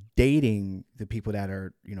 dating the people that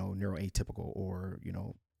are, neuroatypical or,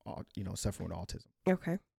 suffering with autism.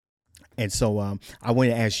 Okay. And so I wanted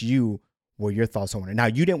to ask you what your thoughts on it. Now,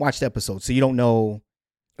 you didn't watch the episode, so you don't know.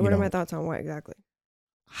 What are my thoughts on what exactly?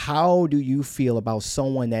 How do you feel about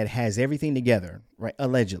someone that has everything together, right?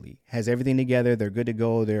 Allegedly has everything together. They're good to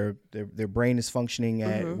go. Their brain is functioning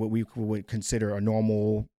at what we would consider a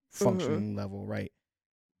normal functioning level, right?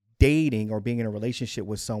 Dating or being in a relationship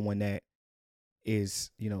with someone that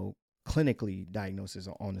is, clinically diagnosed as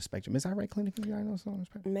on the spectrum. Is that right? Clinically diagnosed on the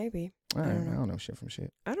spectrum? Maybe. I don't know shit from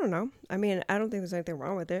shit. I don't know. I mean, I don't think there's anything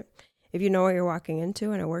wrong with it. If you know what you're walking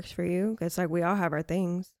into and it works for you, it's like we all have our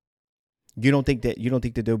things. You don't think that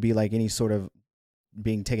there'll be like any sort of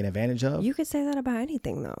being taken advantage of? You could say that about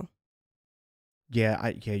anything though.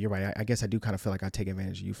 Yeah, you're right. I guess I do kind of feel like I take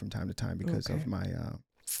advantage of you from time to time because of my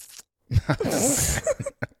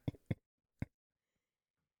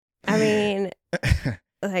I mean,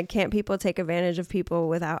 like, can't people take advantage of people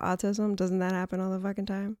without autism? Doesn't that happen all the fucking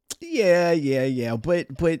time? Yeah.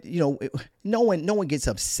 But no one gets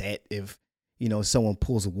upset if someone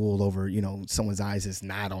pulls a wool over someone's eyes is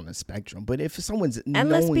not on the spectrum. But if someone's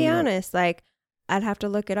and let's be honest, like I'd have to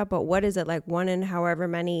look it up. But what is it like? 1 in however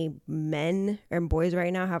many men and boys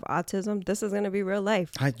right now have autism. This is gonna be real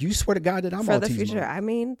life. You swear to God that I'm for the future. I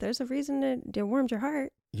mean, there's a reason that warms your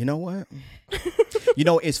heart. You know what?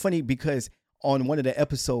 It's funny because on one of the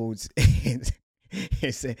episodes, there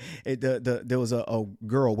was a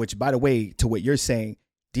girl, which, by the way, to what you're saying,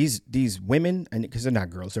 these women, and because they're not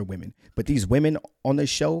girls, they're women, but these women on the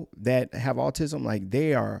show that have autism, like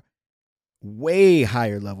they are way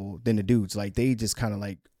higher level than the dudes. Like they just kind of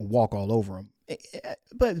like walk all over them.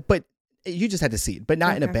 But you just had to see it, but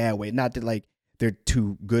not in a bad way. Not that like they're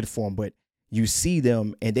too good for them, but you see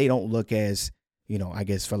them and they don't look as, I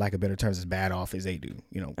guess for lack of better terms, as bad off as they do,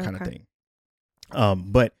 kind of thing.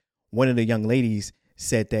 But one of the young ladies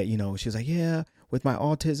said that, she was like, yeah, with my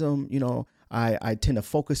autism, I tend to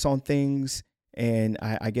focus on things and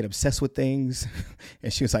I get obsessed with things.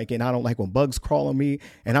 And she was like, and I don't like when bugs crawl on me.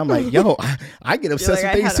 And I'm like, yo, I get obsessed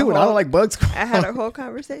with things too. And I don't like bugs crawling. I had a whole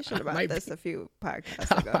conversation about this a few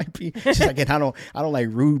podcasts ago. She's like, and I don't like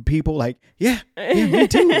rude people. Like, yeah, me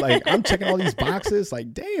too. Like I'm checking all these boxes.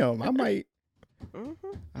 Like, damn, I might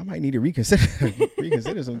need to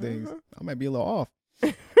reconsider some things. I might be a little off.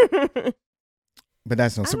 But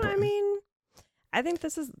that's no surprise. I mean, I think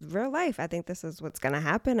this is real life. I think this is what's going to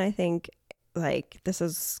happen. I think like this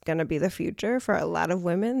is going to be the future for a lot of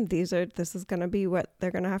women. This is going to be what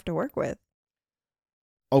they're going to have to work with.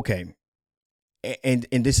 Okay. And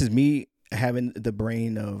this is me having the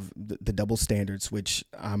brain of the double standards, which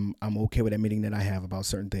I'm okay with admitting that I have about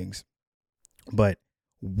certain things. But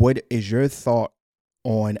what is your thought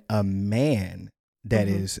on a man that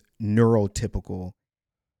is neurotypical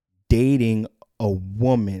dating a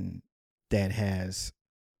woman that is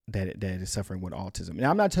suffering with autism?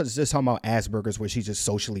 Now, I'm not just talking about Asperger's where she's just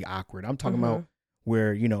socially awkward. I'm talking about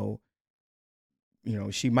where,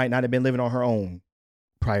 she might not have been living on her own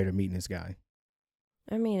prior to meeting this guy.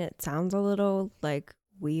 I mean, it sounds a little like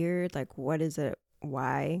weird. Like, what is it?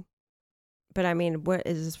 Why? But I mean, what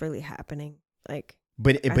is this really happening? Like,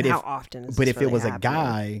 but how often is this if really it was happening? a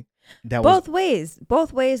guy, both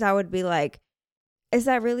ways. I would be like, is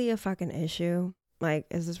that really a fucking issue? Like,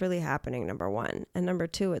 is this really happening? Number one. And number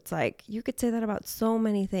two, it's like, you could say that about so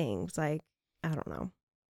many things. Like, I don't know.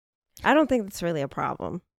 I don't think that's really a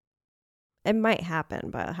problem. It might happen,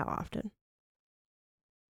 but how often?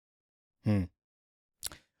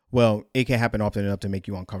 Well, it can happen often enough to make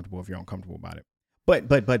you uncomfortable if you're uncomfortable about it. But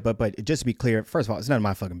just to be clear, first of all, it's none of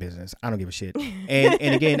my fucking business. I don't give a shit.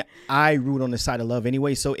 And again, I root on the side of love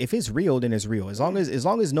anyway. So if it's real, then it's real. As long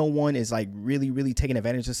as no one is like really, really taking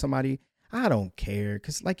advantage of somebody, I don't care.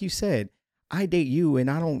 Because like you said, I date you and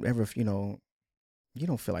I don't ever, you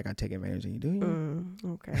don't feel like I take advantage of you, do you?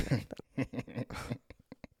 Okay.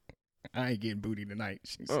 I ain't getting booty tonight.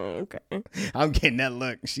 Okay. I'm getting that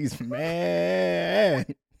look. She's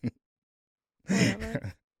mad.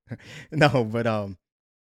 No, but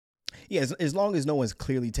yeah, as long as no one's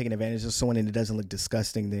clearly taking advantage of someone and it doesn't look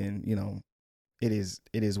disgusting, then it is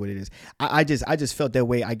what it is. I just felt that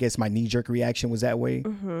way. I guess my knee-jerk reaction was that way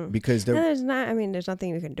because there's nothing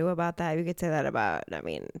you can do about that. You could say that about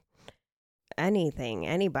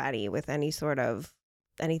anybody with any sort of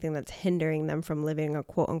anything that's hindering them from living a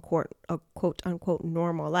quote unquote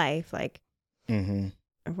normal life. Like, you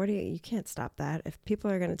can't stop that. If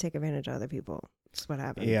people are going to take advantage of other people, that's what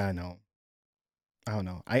happens. Yeah, I know. I don't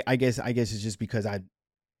know. I guess it's just because I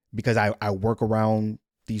work around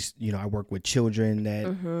these, I work with children that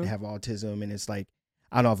have autism, and it's like,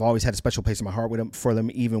 I don't know, I've always had a special place in my heart for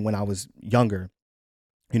them, even when I was younger,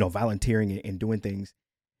 volunteering and doing things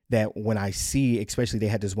that when I see, especially they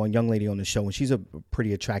had this one young lady on the show, and she's a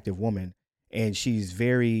pretty attractive woman, and she's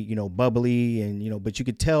very, bubbly, and, but you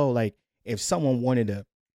could tell, like, if someone wanted to,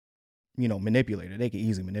 manipulate her, they could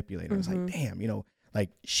easily manipulate her. It's like, damn,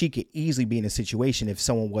 like she could easily be in a situation if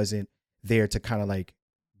someone wasn't there to kind of like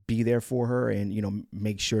be there for her and,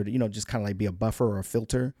 make sure to, just kind of like be a buffer or a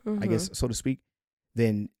filter, I guess, so to speak.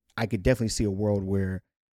 Then I could definitely see a world where,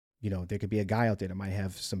 there could be a guy out there that might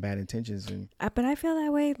have some bad intentions. But I feel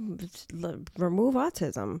that way. Remove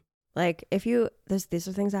autism. Like these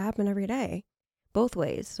are things that happen every day, both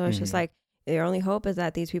ways. So it's just like, your only hope is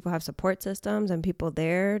that these people have support systems and people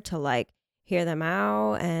there to like hear them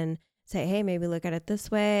out and say, hey, maybe look at it this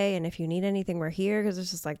way. And if you need anything, we're here. Because it's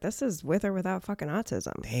just like, this is with or without fucking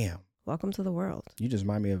autism. Damn. Welcome to the world. You just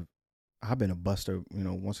remind me of, I've been a buster,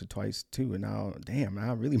 once or twice too. And now, damn,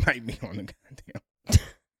 I really might be on the goddamn.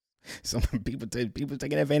 Some people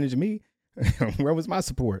taking advantage of me. Where was my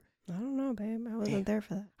support? I don't know, babe. I wasn't there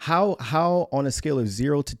for that. How on a scale of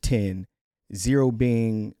 0 to 10, 0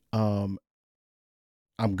 being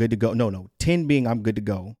I'm good to go. No, 10 being I'm good to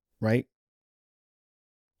go, right?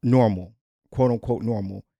 Normal, quote unquote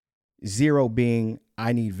normal. 0 being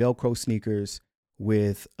I need Velcro sneakers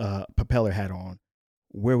with a propeller hat on.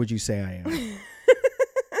 Where would you say I am?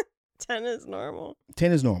 10 is normal.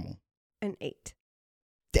 10 is normal. An 8.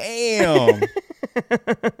 Damn.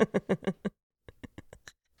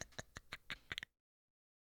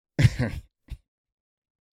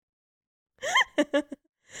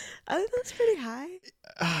 I think that's pretty high.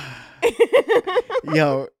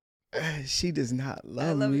 Yo, she does not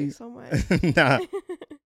love me. I love you so much. Nah.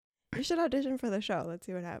 You should audition for the show. Let's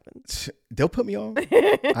see what happens. They'll put me on.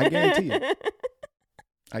 I guarantee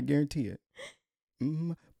it.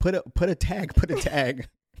 Put a tag.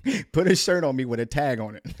 Put a shirt on me with a tag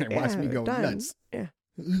on it and watch me go nuts. Yeah.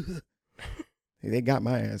 They got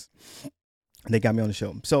my ass. They got me on the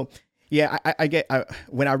show. So yeah, I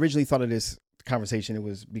when I originally thought of this conversation, it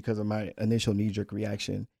was because of my initial knee-jerk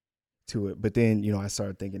reaction to it. But then, I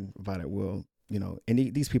started thinking about it. Well, and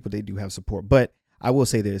these people, they do have support. But I will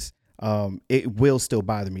say this, it will still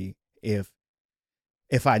bother me if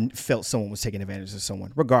I felt someone was taking advantage of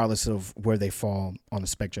someone, regardless of where they fall on the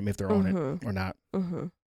spectrum, if they're on it or not.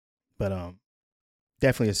 But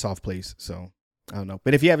definitely a soft place. So I don't know.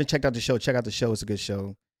 But if you haven't checked out the show, check out the show. It's a good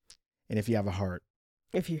show. And if you have a heart.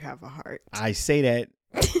 I say that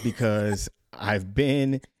because I've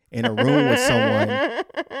been in a room with someone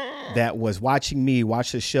that was watching me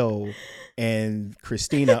watch the show, and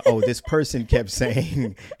Christina, this person kept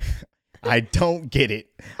saying, I don't get it.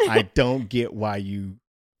 I don't get why you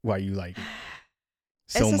like it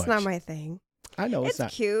so much. It's just not my thing. I know it's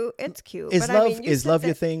not cute. It's cute. Is love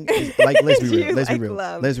your thing? Let's be real. Let's be real.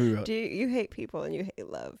 Let's be real. Do you hate people and you hate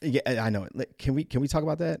love? Yeah, I know it. Can we talk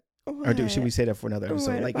about that? What? Or should we say that for another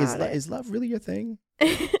episode? Like, is love really your thing?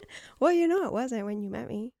 Well, it wasn't when you met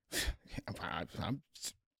me. I'm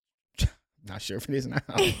not sure if it is now.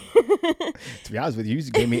 To be honest with you,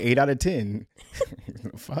 you gave me 8 out of 10.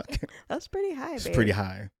 Fuck. That's pretty high, It's babe. pretty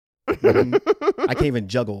high. I can't even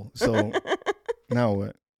juggle. So now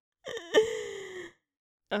what?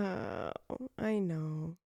 Oh, I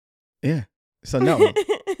know. Yeah. So no.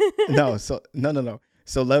 No. So no.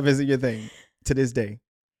 So love isn't your thing to this day.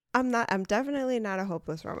 I'm definitely not a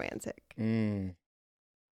hopeless romantic. I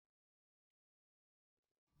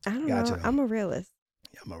don't know. I'm a realist.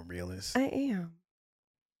 I'm a realist. I am.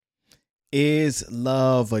 Is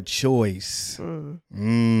love a choice? We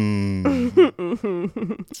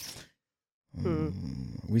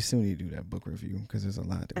still need to do that book review because there's a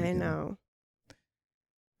lot that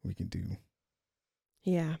we can do.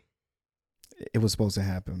 Yeah. It was supposed to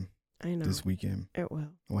happen. I know. This weekend. It will.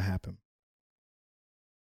 What happened?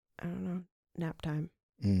 I don't know. Nap time.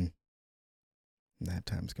 Nap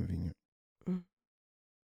time's convenient.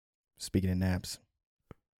 Speaking of naps,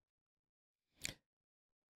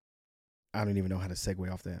 I don't even know how to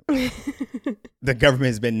segue off that. The government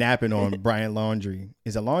has been napping on Brian Laundrie.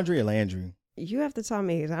 Is it Laundrie or Landry? You have to tell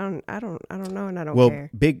me. I don't know, and I don't Well, care.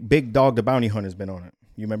 Big Dog the Bounty Hunter's been on it.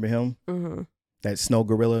 You remember him? Mm-hmm. That snow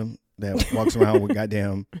gorilla that walks around with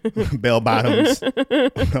goddamn bell bottoms,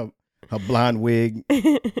 a blonde wig,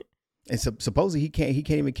 and supposedly he can't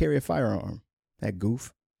even carry a firearm. That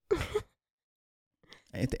goof.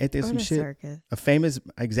 Ain't there some shit? Circus. A famous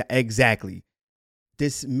exactly.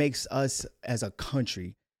 This makes us as a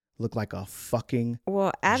country look like a fucking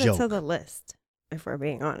add joke. It to the list if we're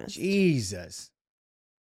being honest. Jesus.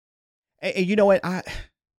 And you know what?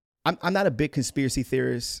 I'm not a big conspiracy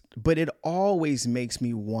theorist, but it always makes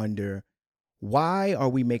me wonder, why are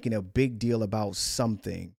we making a big deal about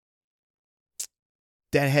something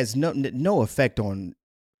that has no effect on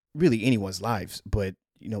really anyone's lives, but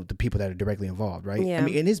the people that are directly involved, right? Yeah. I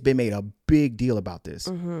mean, and it's been made a big deal about this.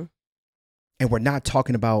 Mm-hmm. And we're not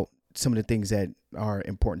talking about some of the things that are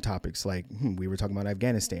important topics. Like, we were talking about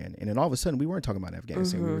Afghanistan. And then all of a sudden, we weren't talking about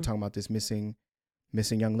Afghanistan. Mm-hmm. We were talking about this missing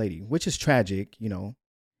young lady, which is tragic, in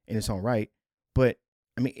its own right. But,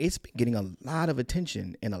 I mean, it's been getting a lot of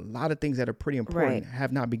attention. And a lot of things that are pretty important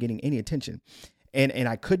have not been getting any attention. And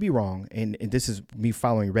I could be wrong. And this is me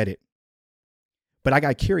following Reddit. But I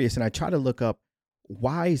got curious and I tried to look up,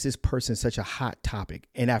 why is this person such a hot topic?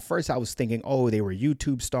 And at first I was thinking, they were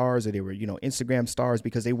YouTube stars or they were, Instagram stars,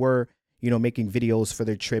 because they were, making videos for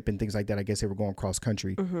their trip and things like that. I guess they were going cross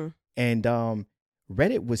country. Mm-hmm. And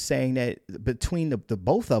Reddit was saying that between the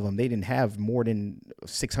both of them, they didn't have more than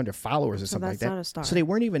 600 followers or something like that. Not a star. So they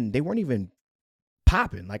weren't even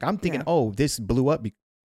popping. Like, I'm thinking, this blew up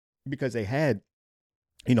because they had,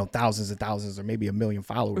 thousands and thousands or maybe 1 million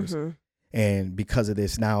followers. Mm-hmm. And because of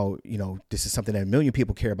this, now, this is something that 1 million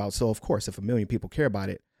people care about. So, of course, if 1 million people care about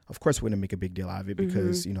it, of course, we're going to make a big deal out of it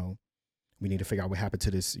because, we need to figure out what happened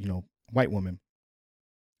to this, white woman.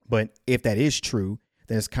 But if that is true,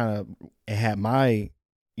 then it's it had my,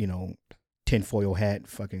 tinfoil hat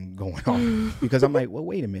fucking going on because I'm like, well,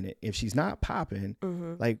 wait a minute. If she's not popping,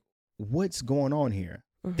 like, what's going on here?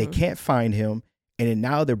 They can't find him. And then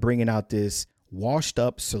now they're bringing out this washed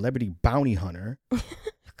up celebrity bounty hunter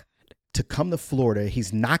to come to Florida.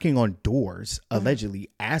 He's knocking on doors, allegedly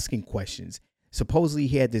asking questions. Supposedly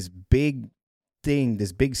he had this big thing,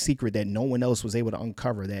 this big secret that no one else was able to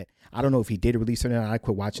uncover, that I don't know if he did release it or not. I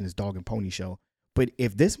quit watching this Dog and Pony show. But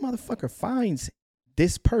if this motherfucker finds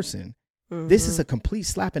this person, this is a complete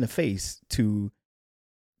slap in the face to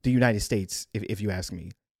the United States, if you ask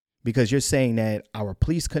me. Because you're saying that our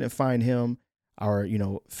police couldn't find him, our,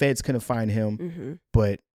 feds couldn't find him,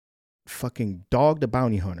 but fucking Dog the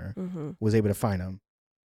Bounty Hunter was able to find him.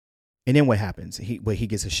 And then what happens? He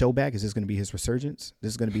gets a show back? Is this going to be his resurgence?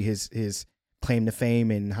 This is going to be his claim to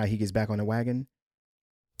fame and how he gets back on the wagon?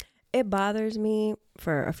 It bothers me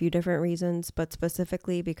for a few different reasons, but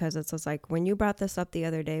specifically because it's just like when you brought this up the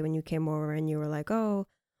other day when you came over and you were like, oh,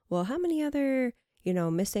 well, how many other,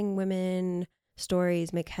 missing women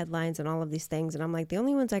stories make headlines and all of these things? And I'm like, the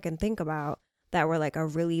only ones I can think about that were like a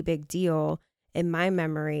really big deal in my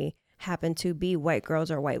memory happen to be white girls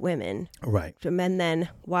or white women. Right. And then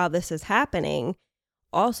while this is happening,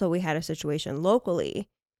 also we had a situation locally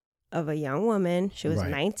of a young woman. She was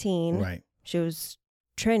 19. Right. She was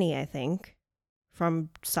Trini, I think, from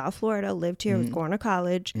South Florida, lived here, was going to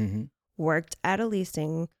college, worked at a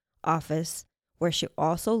leasing office where she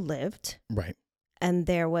also lived. Right. And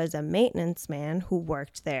there was a maintenance man who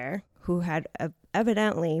worked there who had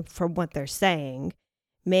evidently, from what they're saying,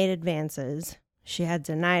 made advances. She had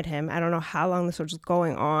denied him. I don't know how long this was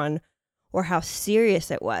going on or how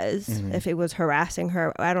serious it was, if it was harassing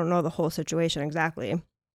her. I don't know the whole situation exactly.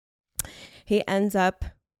 He ends up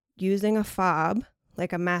using a fob,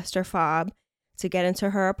 like a master fob, to get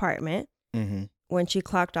into her apartment. When she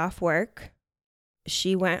clocked off work,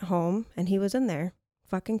 she went home and he was in there,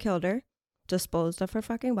 fucking killed her, disposed of her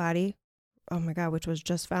fucking body, oh my God, which was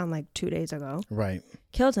just found like 2 days ago. Right.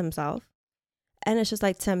 Killed himself. And it's just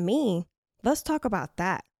like, to me, let's talk about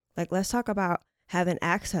that. Like, let's talk about having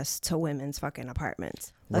access to women's fucking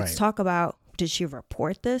apartments. Let's talk about, did she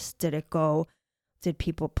report this? Did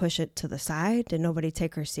people push it to the side? Did nobody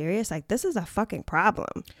take her serious? Like, this is a fucking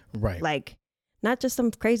problem. Right. Like, not just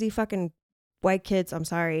some crazy fucking white kids, I'm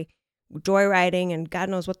sorry, joyriding and God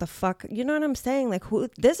knows what the fuck. You know what I'm saying? Like,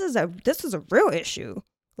 this is a real issue.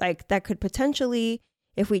 Like, that could potentially,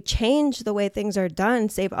 if we change the way things are done,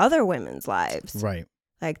 save other women's lives. Right.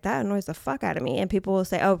 Like, that annoys the fuck out of me. And people will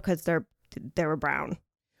say, oh, because they were brown.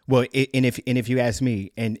 Well, and if you ask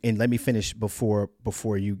me, and let me finish before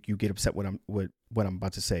you get upset what I'm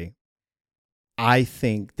about to say. I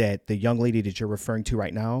think that the young lady that you're referring to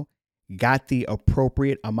right now got the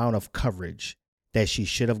appropriate amount of coverage that she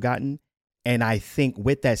should have gotten. And I think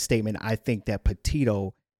with that statement, I think that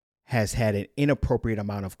Petito has had an inappropriate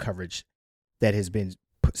amount of coverage that has been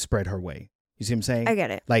spread her way. You see what I'm saying? I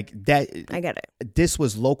get it. Like that. I get it. This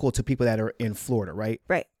was local to people that are in Florida, right?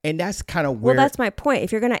 Right. And that's kind of where. Well, that's my point.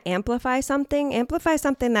 If you're going to amplify something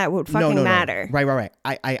that would fucking matter. Right.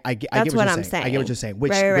 I get what I'm saying. I get what you're saying.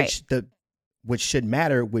 Which should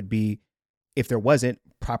matter would be if there wasn't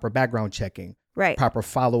proper background checking. Right. Proper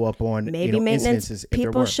follow up on maybe maintenance.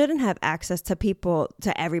 People shouldn't have access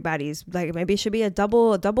to everybody's. Like, maybe it should be a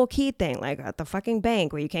double key thing, like at the fucking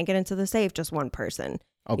bank where you can't get into the safe, just one person.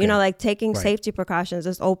 Okay. You know, like taking safety precautions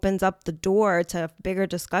just opens up the door to bigger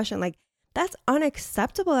discussion. Like, that's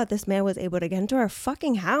unacceptable that this man was able to get into her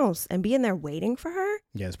fucking house and be in there waiting for her.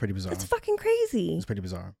 Yeah, it's pretty bizarre. It's fucking crazy. It's pretty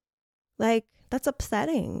bizarre. Like, that's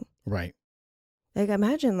upsetting. Right. Like,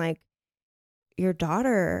 imagine like your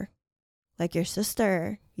daughter, like your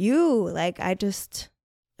sister, you, like, it's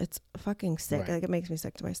fucking sick. Right. Like, it makes me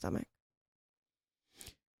sick to my stomach.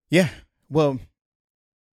 Yeah. Well,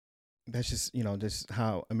 that's just, just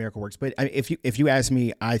how America works. But I mean, if you ask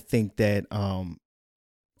me, I think that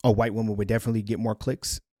a white woman would definitely get more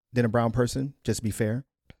clicks than a brown person, just to be fair.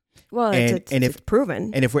 Well, it's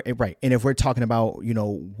proven. And if we're talking about,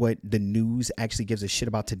 what the news actually gives a shit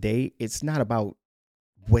about today, it's not about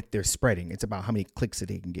what they're spreading. It's about how many clicks that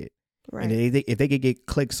they can get. Right. And if they could get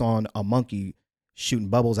clicks on a monkey shooting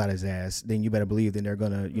bubbles out his ass, then you better believe that they're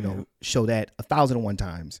gonna, show that 1,001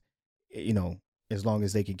 times, as long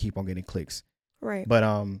as they can keep on getting clicks. Right. But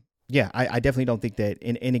yeah, I definitely don't think that.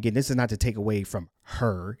 And again, this is not to take away from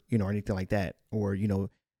her, or anything like that, or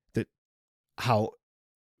how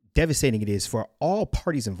devastating it is for all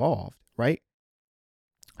parties involved, right?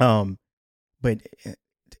 But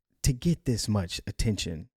to get this much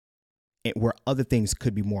attention, where other things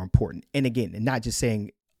could be more important, and again, and not just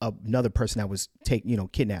saying another person that was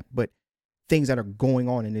kidnapped, but things that are going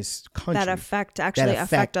on in this country that affect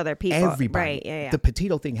other people. Everybody. Right. Yeah. The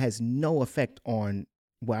Petito thing has no effect on.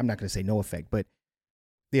 Well, I'm not going to say no effect, but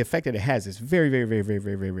the effect that it has is very, very, very, very,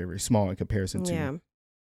 very, very, very small in comparison to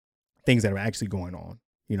things that are actually going on,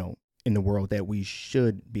 in the world that we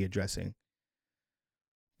should be addressing,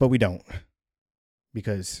 but we don't,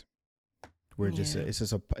 because we're just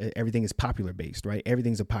everything is popular based, right?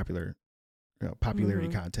 Everything's a popularity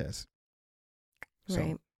contest.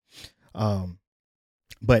 Right. So,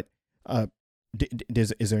 but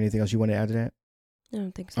is there anything else you want to add to that? I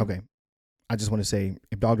don't think so. Okay. I just want to say,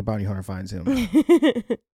 if Dog the Bounty Hunter finds him,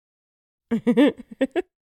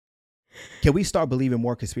 can we start believing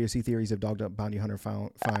more conspiracy theories if Dog the Bounty Hunter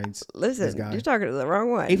finds this guy? You're talking to the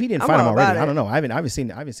wrong one. If he didn't find him already, I don't know. I haven't seen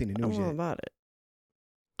the news yet. I'm all about it.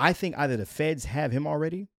 I think either the feds have him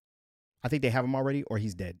already. I think they have him already, or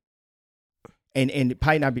he's dead. And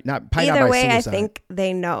probably not either way, suicide. I think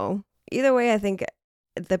they know. Either way, I think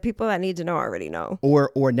the people that need to know already know. Or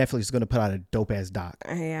Netflix is going to put out a dope ass doc.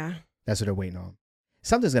 Yeah. That's what they're waiting on.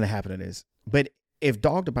 Something's going to happen to this. But if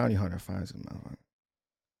Dog the Bounty Hunter finds him,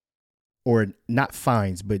 or not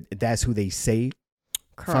finds, but that's who they say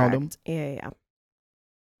found him. Yeah.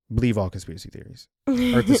 Believe all conspiracy theories.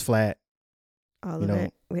 Earth is flat. All of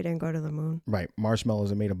it. We didn't go to the moon. Right.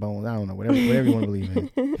 Marshmallows are made of bones. I don't know. Whatever you want to believe in.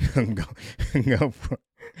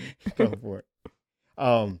 Go for it.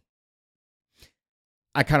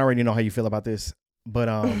 I kind of already know how you feel about this, but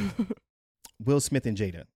Will Smith and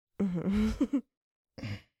Jada.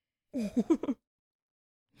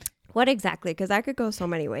 What exactly? Because I could go so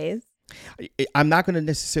many ways. I'm not going to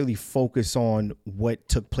necessarily focus on what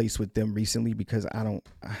took place with them recently, because I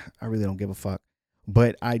really don't give a fuck.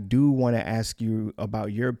 But I do want to ask you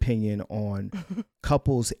about your opinion on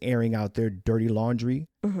couples airing out their dirty laundry,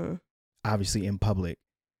 obviously in public,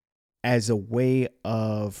 as a way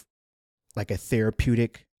of like a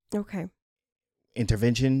therapeutic. Okay.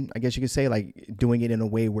 intervention, I guess you could say, like doing it in a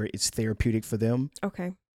way where it's therapeutic for them.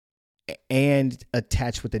 Okay. And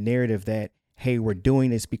attached with the narrative that, hey, we're doing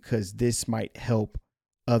this because this might help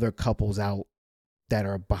other couples out that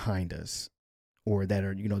are behind us or that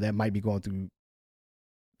are, that might be going through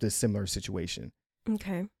the similar situation.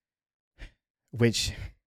 Okay. Which,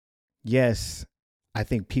 yes, I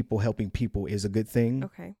think people helping people is a good thing.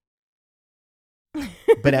 Okay.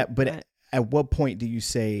 But at what point do you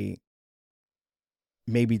say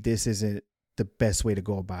maybe this isn't the best way to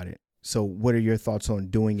go about it? So what are your thoughts on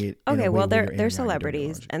doing it? Okay, well, they're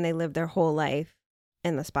celebrities and they live their whole life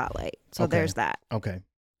in the spotlight. So there's that. Okay.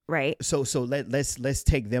 Right. So let's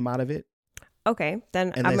take them out of it. Okay.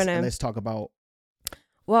 Then let's talk about.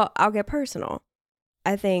 Well, I'll get personal.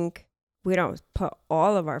 I think we don't put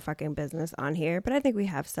all of our fucking business on here, but I think we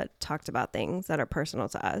have talked about things that are personal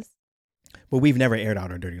to us. But we've never aired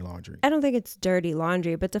out our dirty laundry. I don't think it's dirty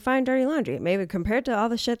laundry, but define dirty laundry. Maybe compared to all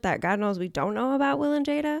the shit that God knows we don't know about Will and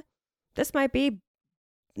Jada, this might be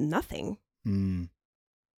nothing. Okay.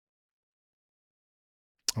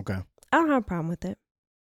 I don't have a problem with it.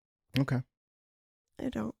 Okay. I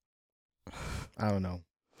don't. I don't know.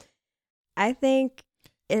 I think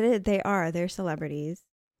they're celebrities.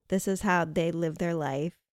 This is how they live their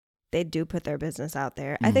life. They do put their business out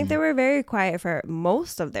there. Mm-hmm. I think they were very quiet for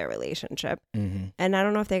most of their relationship. Mm-hmm. And I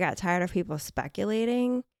don't know if they got tired of people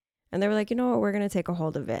speculating. And they were like, you know what, we're going to take a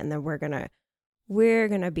hold of it. And then we're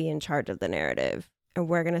going to be in charge of the narrative. And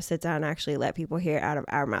we're going to sit down and actually let people hear it out of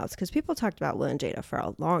our mouths. Because people talked about Will and Jada for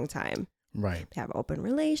a long time. Right. They have an open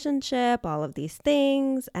relationship, all of these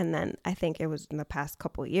things. And then I think it was in the past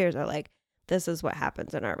couple of years are like, this is what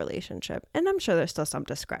happens in our relationship. And I'm sure there's still some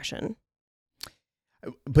discretion.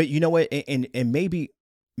 But you know what? And maybe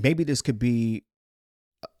this could be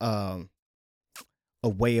a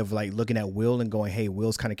way of like looking at Will and going, hey,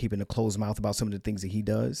 Will's kind of keeping a closed mouth about some of the things that he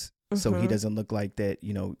does. Mm-hmm. So he doesn't look like that,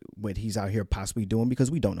 what he's out here possibly doing, because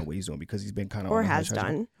we don't know what he's doing because he's been kind of has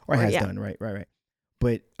done. Right.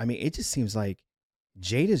 But I mean, it just seems like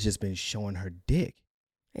Jada's just been showing her dick.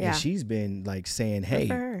 Yeah. And she's been like saying,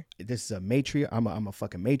 hey, this is a matriarch. I'm a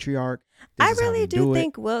fucking matriarch. I really do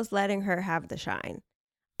think Will's letting her have the shine.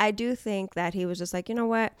 I do think that he was just like, you know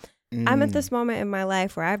what? I'm at this moment in my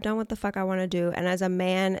life where I've done what the fuck I want to do. And as a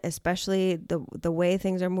man, especially the way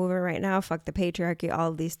things are moving right now, fuck the patriarchy, all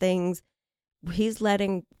of these things, he's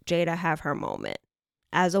letting Jada have her moment.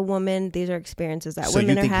 As a woman, these are experiences that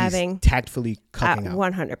women are having. He's tactfully cutting out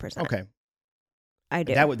 100%. Okay. I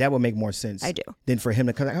do. That would make more sense. I do. Than for him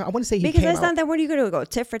to come. I want to say he because came it's out, not that. What are you going to go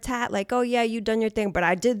tit for tat? Like, oh yeah, you done your thing, but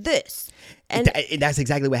I did this, and that's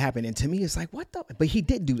exactly what happened. And to me, it's like, what the? But he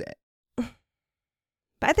did do that.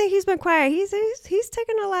 But I think he's been quiet. He's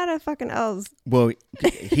taking a lot of fucking L's. Well,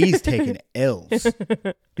 he's taking L's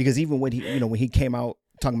because even when he came out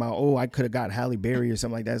talking about, oh, I could have got Halle Berry or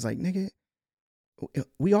something like that, it's like, nigga,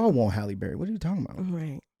 we all want Halle Berry. What are you talking about?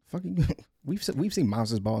 Right. Fucking, we've seen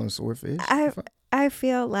monsters, ball, and swordfish. I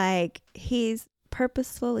feel like he's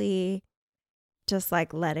purposefully just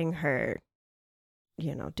like letting her,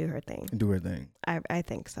 do her thing. Do her thing. I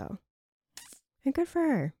think so. And good for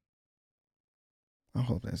her. I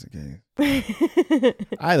hope that's the case.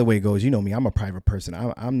 Either way it goes, you know me, I'm a private person.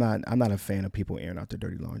 I'm not a fan of people airing out their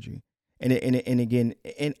dirty laundry. And again,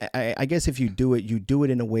 I guess if you do it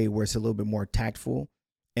in a way where it's a little bit more tactful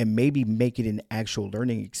and maybe make it an actual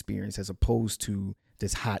learning experience as opposed to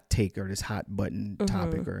this hot take or this hot button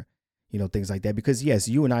topic or, things like that. Because yes,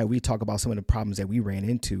 you and I, we talk about some of the problems that we ran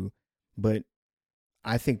into, but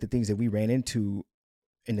I think the things that we ran into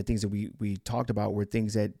and the things that we talked about were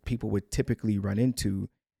things that people would typically run into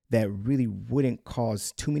that really wouldn't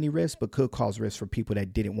cause too many risks, but could cause risks for people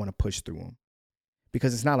that didn't want to push through them.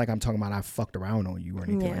 Because it's not like I'm talking about I fucked around on you or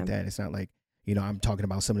anything like that. It's not like, I'm talking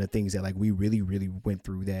about some of the things that like we really, really went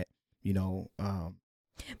through that,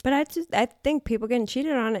 But I think people getting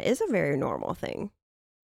cheated on is a very normal thing,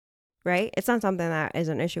 right? It's not something that is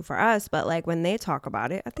an issue for us, but like when they talk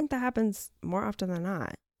about it, I think that happens more often than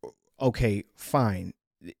not. Okay, fine.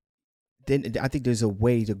 Then I think there's a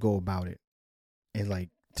way to go about it and like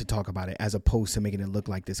to talk about it as opposed to making it look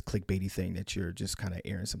like this clickbaity thing that you're just kind of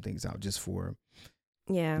airing some things out just for,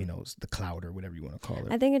 the clout or whatever you want to call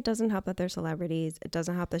it. I think it doesn't help that they're celebrities. It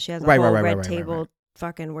doesn't help that she has a whole red table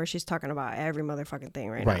fucking where she's talking about every motherfucking thing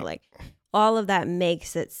right now. Like all of that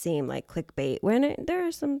makes it seem like clickbait when there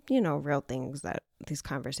are some, real things that these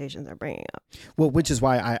conversations are bringing up. Well, which is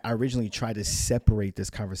why I originally tried to separate this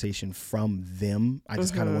conversation from them. I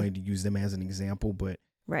just kind of wanted to use them as an example, but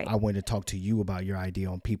I wanted to talk to you about your idea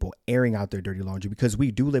on people airing out their dirty laundry because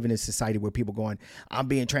we do live in a society where people going, I'm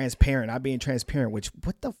being transparent, which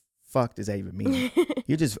what the fuck does that even mean?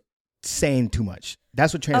 You're just saying too much.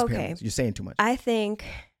 That's what transparent is. You're saying too much. I think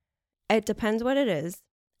it depends what it is.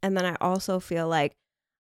 And then I also feel like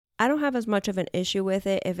I don't have as much of an issue with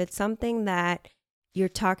it if it's something that you're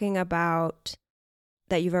talking about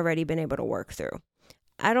that you've already been able to work through.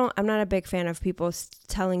 I'm not a big fan of people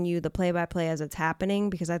telling you the play-by-play as it's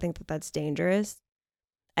happening, because I think that that's dangerous.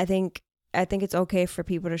 I think it's okay for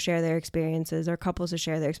people to share their experiences, or couples to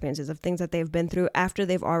share their experiences of things that they've been through after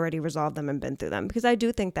they've already resolved them and been through them, because I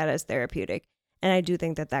do think that is therapeutic, and I do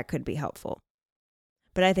think that that could be helpful.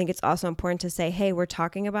 But I think it's also important to say, hey, we're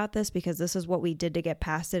talking about this because this is what we did to get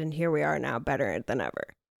past it, and here we are now, better than ever.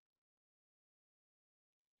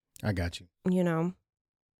 I got you. You know?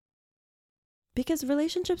 Because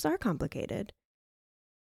relationships are complicated.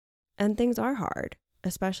 And things are hard,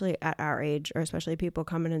 especially at our age, or especially people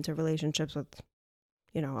coming into relationships with,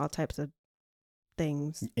 you know, all types of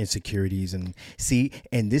things. Insecurities. And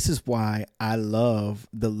this is why I love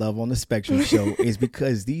the Love on the Spectrum show, is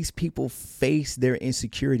because these people face their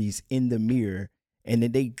insecurities in the mirror, and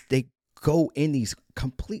then they go in these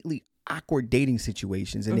completely awkward dating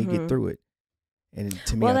situations, and they get through it. And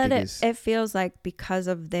to me, I think it feels like because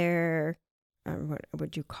of their, what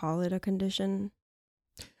would you call it, a condition?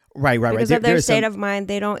 Right. Because of their state of mind,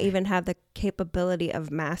 they don't even have the capability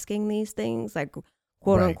of masking these things, like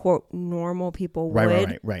quote unquote normal people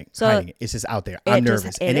would. Right. So hiding it. It's just out there. I'm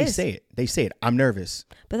nervous. And they say it. I'm nervous.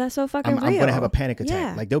 But that's so fucking real. I'm going to have a panic attack.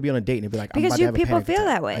 Yeah. Like they'll be on a date and they'll be like, because I'm about to have people a panic feel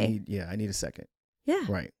attack. that way. I need a second. Yeah.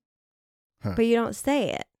 Right. Huh. But you don't say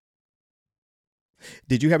it.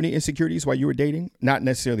 Did you have any insecurities while you were dating? Not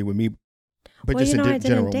necessarily with me, but just in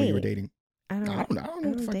general when you were dating. I don't know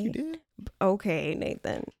what the fuck you did. Okay,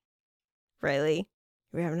 Nathan. Really?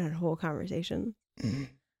 We haven't had a whole conversation.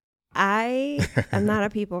 I am not a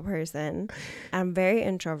people person. I'm very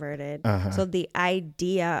introverted. So the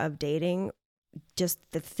idea of dating, just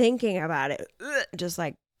the thinking about it, just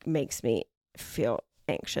like makes me feel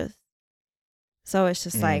anxious. So it's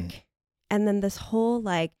just like, and then this whole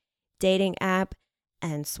like dating app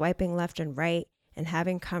and swiping left and right and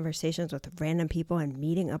having conversations with random people and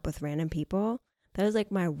meeting up with random people, that is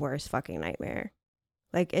like my worst fucking nightmare.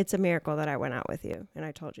 Like, it's a miracle that I went out with you, and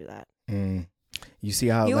I told you that. You see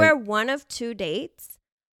how you were one of 2 dates.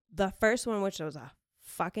 The first one, which was a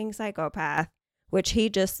fucking psychopath, which he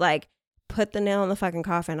just like put the nail in the fucking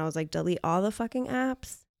coffin. I was like, delete all the fucking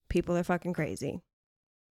apps. People are fucking crazy.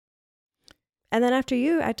 And then after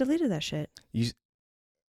you, I deleted that shit.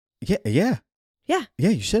 Yeah. Yeah,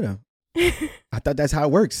 you should have. I thought that's how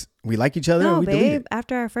it works. We like each other. No, and we delete it.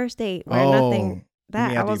 After our first date, where nothing.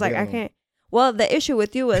 That I was like, I can't. Well, the issue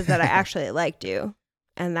with you was that I actually liked you,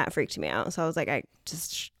 and that freaked me out. So I was like, I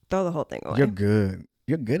just throw the whole thing away. You're good.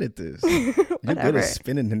 You're good at this. You're good at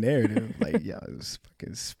spinning the narrative. Like, yeah, it's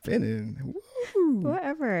fucking spinning. Woo.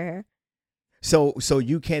 Whatever. So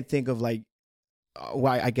you can't think of like,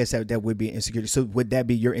 well, I guess that would be an insecurity. So would that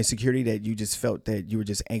be your insecurity, that you just felt that you were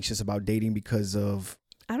just anxious about dating because of?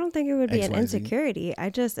 I don't think it would be an insecurity.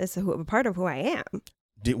 It's a part of who I am.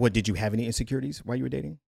 Did you have any insecurities while you were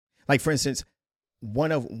dating? Like, for instance,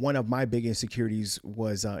 one of my big insecurities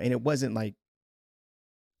was, and it wasn't like,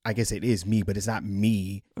 I guess it is me, but it's not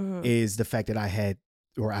me, is the fact that I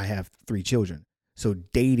have 3 children. So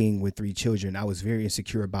dating with 3 children, I was very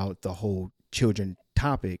insecure about the whole children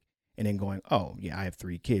topic, and then going, oh yeah, I have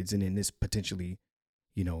 3 kids. And then this potentially,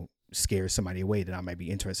 you know, scares somebody away that I might be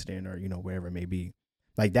interested in, or, you know, wherever it may be.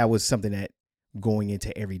 Like, that was something that going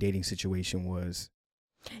into every dating situation was.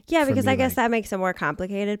 Yeah, because I guess that makes it more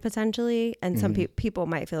complicated potentially. And some people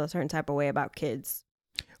might feel a certain type of way about kids.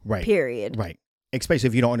 Right. Period. Right. Especially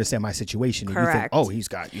if you don't understand my situation. Correct. And you think, oh, he's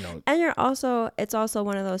got, you know. And it's also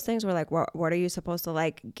one of those things where like, what are you supposed to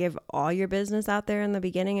like give all your business out there in the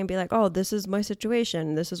beginning and be like, oh, this is my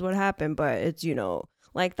situation. This is what happened. But it's, you know,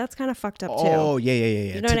 like that's kind of fucked up too. Oh, yeah.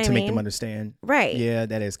 You know what I mean? To make them understand. Right. Yeah,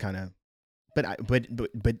 that is kind of. But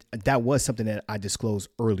that was something that I disclosed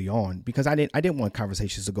early on, because I didn't want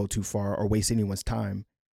conversations to go too far or waste anyone's time,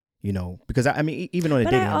 you know, because I mean, even on a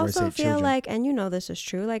dating app, I also feel like, and you know, this is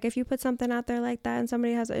true. Like, if you put something out there like that and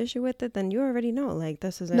somebody has an issue with it, then you already know, like,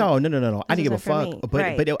 this isn't. No. I didn't give a fuck.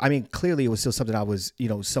 But I mean, clearly it was still something I was, you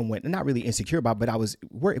know, somewhat not really insecure about, but I was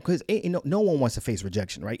worried because no one wants to face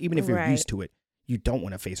rejection, right? Even if you're used to it, you don't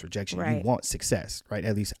want to face rejection. Right. You want success, right?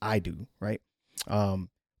 At least I do, right?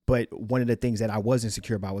 But one of the things that I was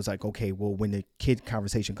insecure about was like, okay, well, when the kid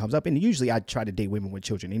conversation comes up, and usually I try to date women with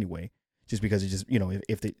children anyway, just because it just, you know,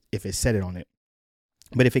 if it said it on it.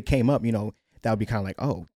 But if it came up, you know, that would be kind of like,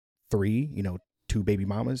 oh, 3, you know, 2 baby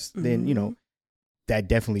mamas, then, you know, that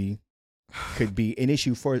definitely could be an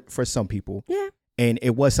issue for some people. Yeah. And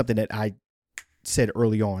it was something that I said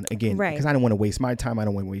early on, again, because I don't want to waste my time. I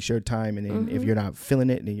don't want to waste your time. And then if you're not feeling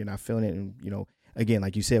it, then you're not feeling it. And, again,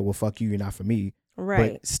 like you said, well, fuck you, you're not for me.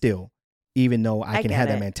 Right. But still, even though I can have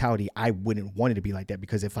that mentality, I wouldn't want it to be like that,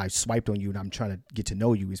 because if I swiped on you and I'm trying to get to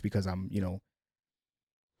know you, it's because I'm,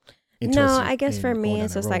 No, I guess for me,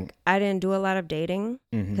 it's just like I didn't do a lot of dating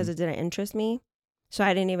because it didn't interest me. So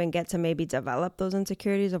I didn't even get to maybe develop those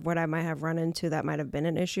insecurities of what I might have run into that might have been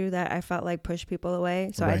an issue that I felt like pushed people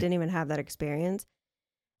away. So I didn't even have that experience.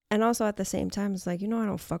 And also at the same time, it's like, I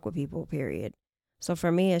don't fuck with people, period. So for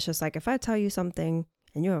me, it's just like, if I tell you something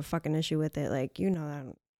and you have a fucking issue with it, like,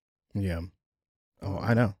 that. Yeah. Oh,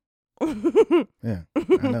 I know. Yeah,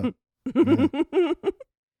 I know.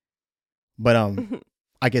 But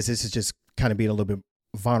I guess this is just kind of being a little bit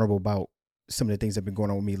vulnerable about some of the things that have been going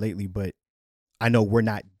on with me lately. But I know we're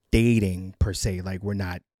not dating per se. Like, we're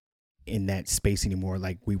not in that space anymore.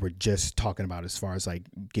 Like we were just talking about as far as like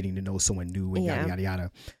getting to know someone new and yada, yada,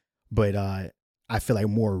 yada. But I feel like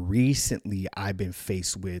more recently I've been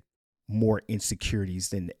faced with more insecurities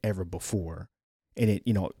than ever before. And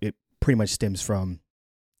it pretty much stems from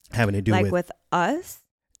having to do with us?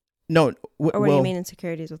 No. Or what do you mean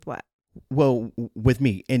insecurities with what? Well, with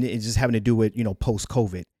me, and it's just having to do with,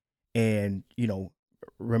 post-COVID. And,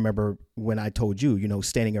 remember when I told you,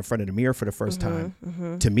 standing in front of the mirror for the first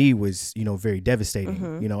time, to me was, very devastating,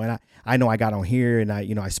 and I know I got on here and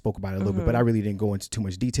I spoke about it a little bit, but I really didn't go into too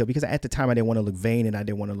much detail because at the time I didn't want to look vain and I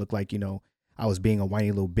didn't want to look like, I was being a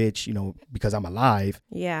whiny little bitch, because I'm alive.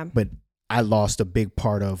 Yeah. But I lost a big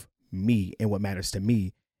part of me and what matters to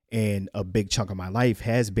me. And a big chunk of my life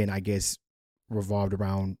has been, I guess, revolved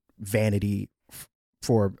around vanity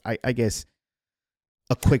for, I guess,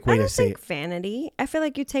 a quick way to say it. Vanity. I feel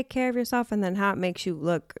like you take care of yourself and then how it makes you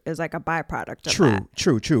look is like a byproduct of that.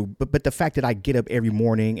 True. But the fact that I get up every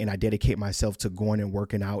morning and I dedicate myself to going and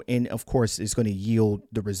working out, and of course it's going to yield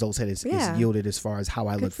the results that it's yielded as far as how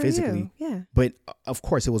I look physically. Yeah. But of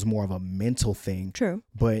course it was more of a mental thing. True.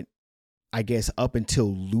 But I guess up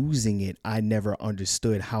until losing it, I never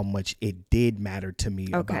understood how much it did matter to me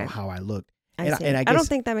about how I looked. I don't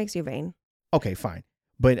think that makes you vain. Okay, fine.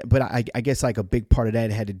 But I guess like a big part of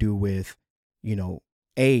that had to do with,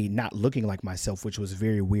 not looking like myself, which was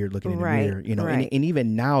very weird looking in the mirror, and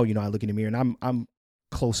even now, I look in the mirror and I'm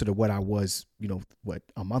closer to what I was,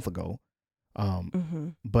 a month ago.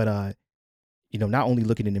 But, not only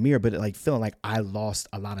looking in the mirror, but like feeling like I lost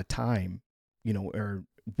a lot of time, or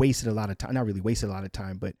wasted a lot of time, not really wasted a lot of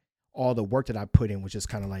time, but all the work that I put in was just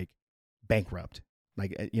kind of like bankrupt.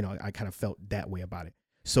 Like, I kind of felt that way about it.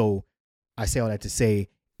 So I say all that to say,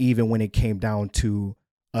 even when it came down to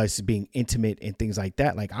us being intimate and things like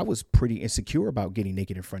that, like I was pretty insecure about getting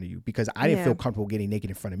naked in front of you because I didn't feel comfortable getting naked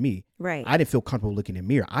in front of me. Right. I didn't feel comfortable looking in the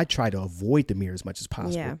mirror. I tried to avoid the mirror as much as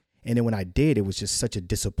possible. Yeah. And then when I did, it was just such a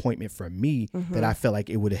disappointment for me that I felt like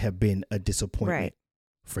it would have been a disappointment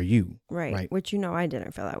for you. Right. Which, I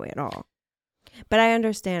didn't feel that way at all. But I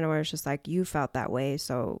understand where it's just like you felt that way.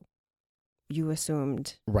 So you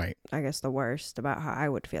assumed, I guess, the worst about how I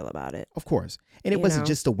would feel about it. Of course. And it wasn't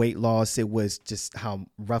just the weight loss. It was just how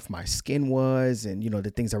rough my skin was and,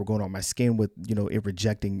 the things that were going on in my skin with, it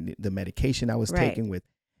rejecting the medication I was taking, with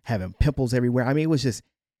having pimples everywhere. I mean, it was just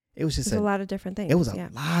a lot of different things. It was a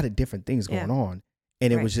lot of different things going on.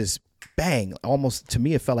 And it was just bang. Almost, to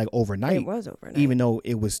me, it felt like overnight. It was overnight. Even though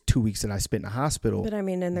it was 2 weeks that I spent in the hospital. But I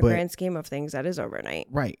mean, in the grand scheme of things, that is overnight.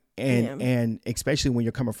 Right. And especially when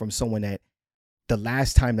you're coming from someone that the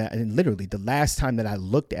last time that I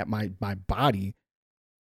looked at my body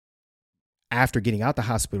after getting out the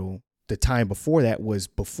hospital, the time before that was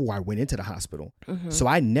before I went into the hospital. So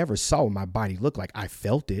I never saw what my body looked like. I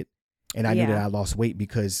felt it. And I knew that I lost weight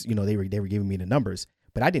because, they were giving me the numbers.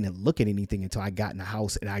 But I didn't look at anything until I got in the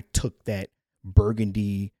house and I took that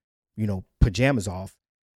burgundy, pajamas off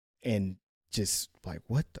and just like,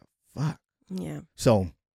 what the fuck? Yeah. So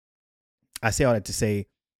I say all that to say,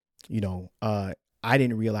 I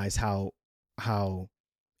didn't realize how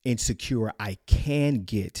insecure I can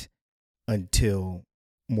get until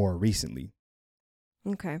more recently.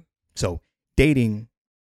 Okay. So dating,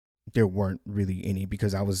 there weren't really any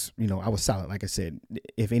because I was solid. Like I said,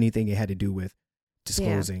 if anything, it had to do with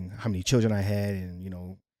disclosing how many children I had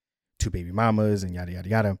and, 2 baby mamas and yada, yada,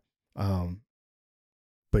 yada.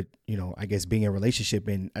 But, I guess being in a relationship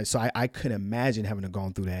and so I couldn't imagine having to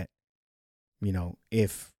gone through that,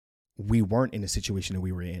 if we weren't in the situation that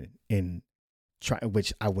we were in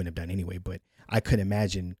which I wouldn't have done anyway, but I couldn't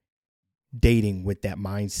imagine dating with that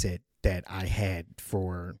mindset that I had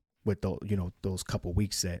with those couple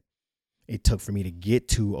weeks that it took for me to get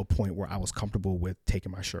to a point where I was comfortable with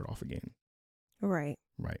taking my shirt off again. Right.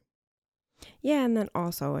 Right. Yeah. And then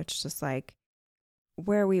also it's just like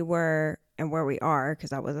where we were and where we are, because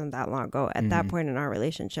that wasn't that long ago. At that point in our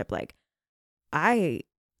relationship, like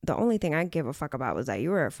the only thing I give a fuck about was that you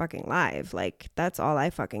were fucking live. Like, that's all I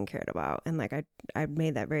fucking cared about. And like, I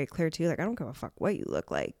made that very clear to you. Like, I don't give a fuck what you look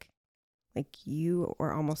like. Like, you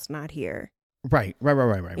were almost not here. Right. You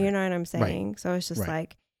know what I'm saying? Right. So it's just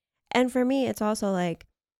like, and for me, it's also like,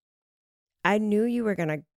 I knew you were going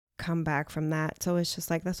to come back from that. So it's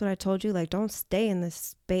just like, that's what I told you. Like, don't stay in this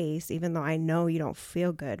space, even though I know you don't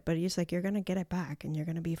feel good. But it's like, you're going to get it back and you're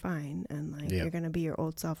going to be fine. And like, you're going to be your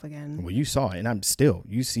old self again. Well, you saw it. And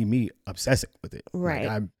you see me obsessing with it. Right.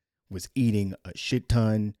 Like, I was eating a shit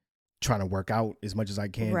ton, trying to work out as much as I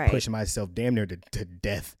can, pushing myself damn near to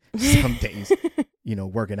death some days,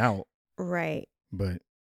 working out. Right. But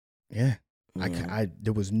yeah.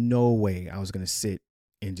 There was no way I was going to sit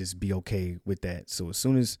and just be okay with that. So as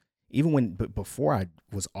soon as, before I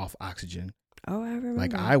was off oxygen. Oh, I remember.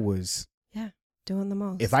 Like I was. Yeah. Doing the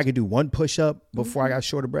most. If I could do one push up before I got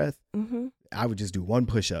short of breath, I would just do one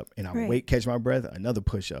push up and I would catch my breath, another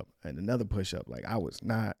push up and another push up. Like I was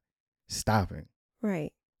not stopping.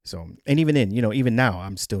 Right. So, and even then, even now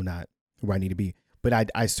I'm still not where I need to be, but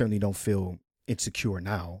I certainly don't feel insecure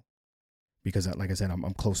now because like I said, I'm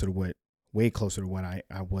way closer to what I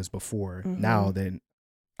was before now than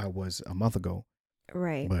I was a month ago.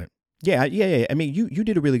 Right. But yeah. I mean, you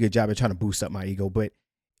did a really good job at trying to boost up my ego, but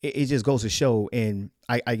it just goes to show. And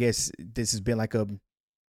I guess this has been like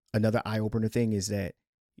another eye opener thing is that,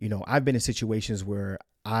 I've been in situations where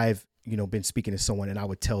I've, been speaking to someone and I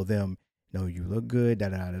would tell them, no, you look good, da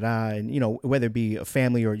da da da. And, whether it be a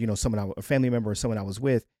family or, a family member or someone I was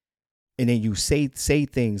with. And then you say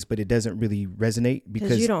things, but it doesn't really resonate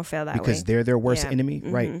because you don't feel that because way. They're their worst enemy.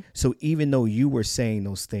 Right. So even though you were saying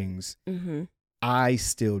those things, I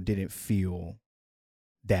still didn't feel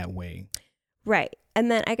that way. Right.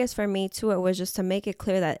 And then I guess for me too, it was just to make it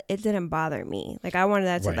clear that it didn't bother me. Like I wanted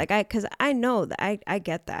that to because I know that I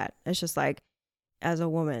get that. It's just like, as a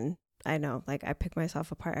woman, I know, like I pick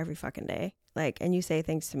myself apart every fucking day. Like, and you say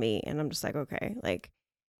things to me and I'm just like, okay, like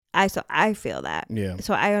I feel that. Yeah.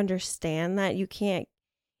 So I understand that you can't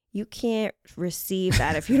receive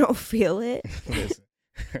that if you don't feel it.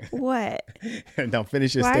 What? Now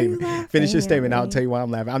finish your statement. Finish your statement. I'll tell you why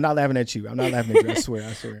I'm laughing. I'm not laughing at you. I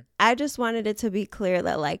swear. I just wanted it to be clear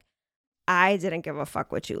that like I didn't give a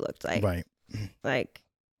fuck what you looked like. Right. Like,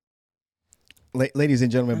 ladies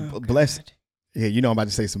and gentlemen, bless. Yeah, I'm about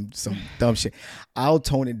to say some dumb shit. I'll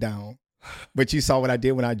tone it down. But you saw what I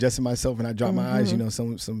did when I adjusted myself and I dropped my eyes.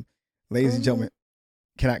 Some ladies and gentlemen.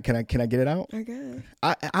 Can I get it out? Okay.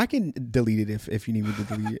 I can delete it if you need me to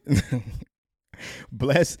delete it.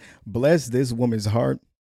 Bless this woman's heart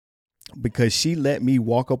because she let me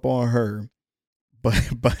walk up on her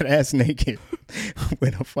butt ass naked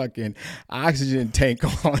with a fucking oxygen tank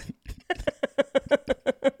on.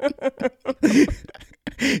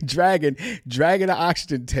 dragging an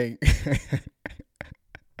oxygen tank.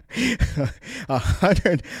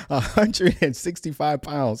 165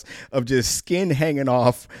 pounds of just skin hanging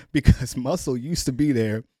off because muscle used to be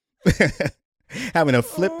there. Having to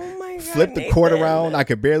flip the cord around. I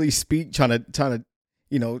could barely speak, trying to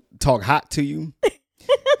talk hot to you.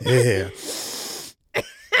 Yeah.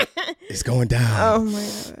 It's going down. Oh my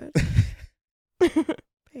God.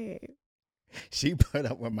 Babe. She put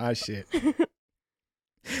up with my shit.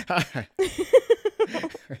 All right.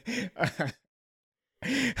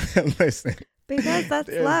 Listen. Because that's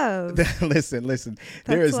love. Listen.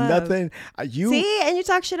 There is nothing. See, and you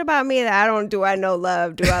talk shit about me that I don't. Do I know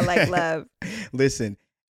love? Do I like love? Listen,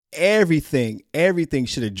 everything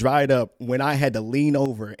should have dried up when I had to lean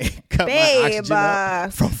over and cut my oxygen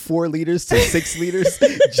up from 4 liters to 6 liters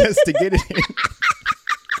just to get it in.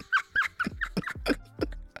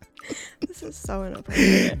 This is so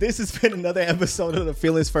inappropriate. This has been another episode of the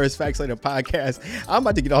Feelings First Facts Later podcast. I'm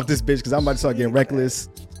about to get off this bitch because I'm about to start getting reckless.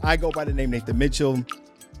 I go by the name Nathan Mitchell,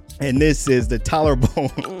 and this is the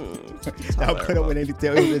Tolerable. I'll put up with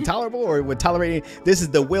anything. Is it tolerable or with tolerating? This is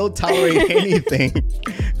the Will Tolerate Anything.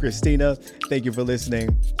 Christina, thank you for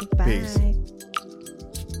listening. Bye. Peace.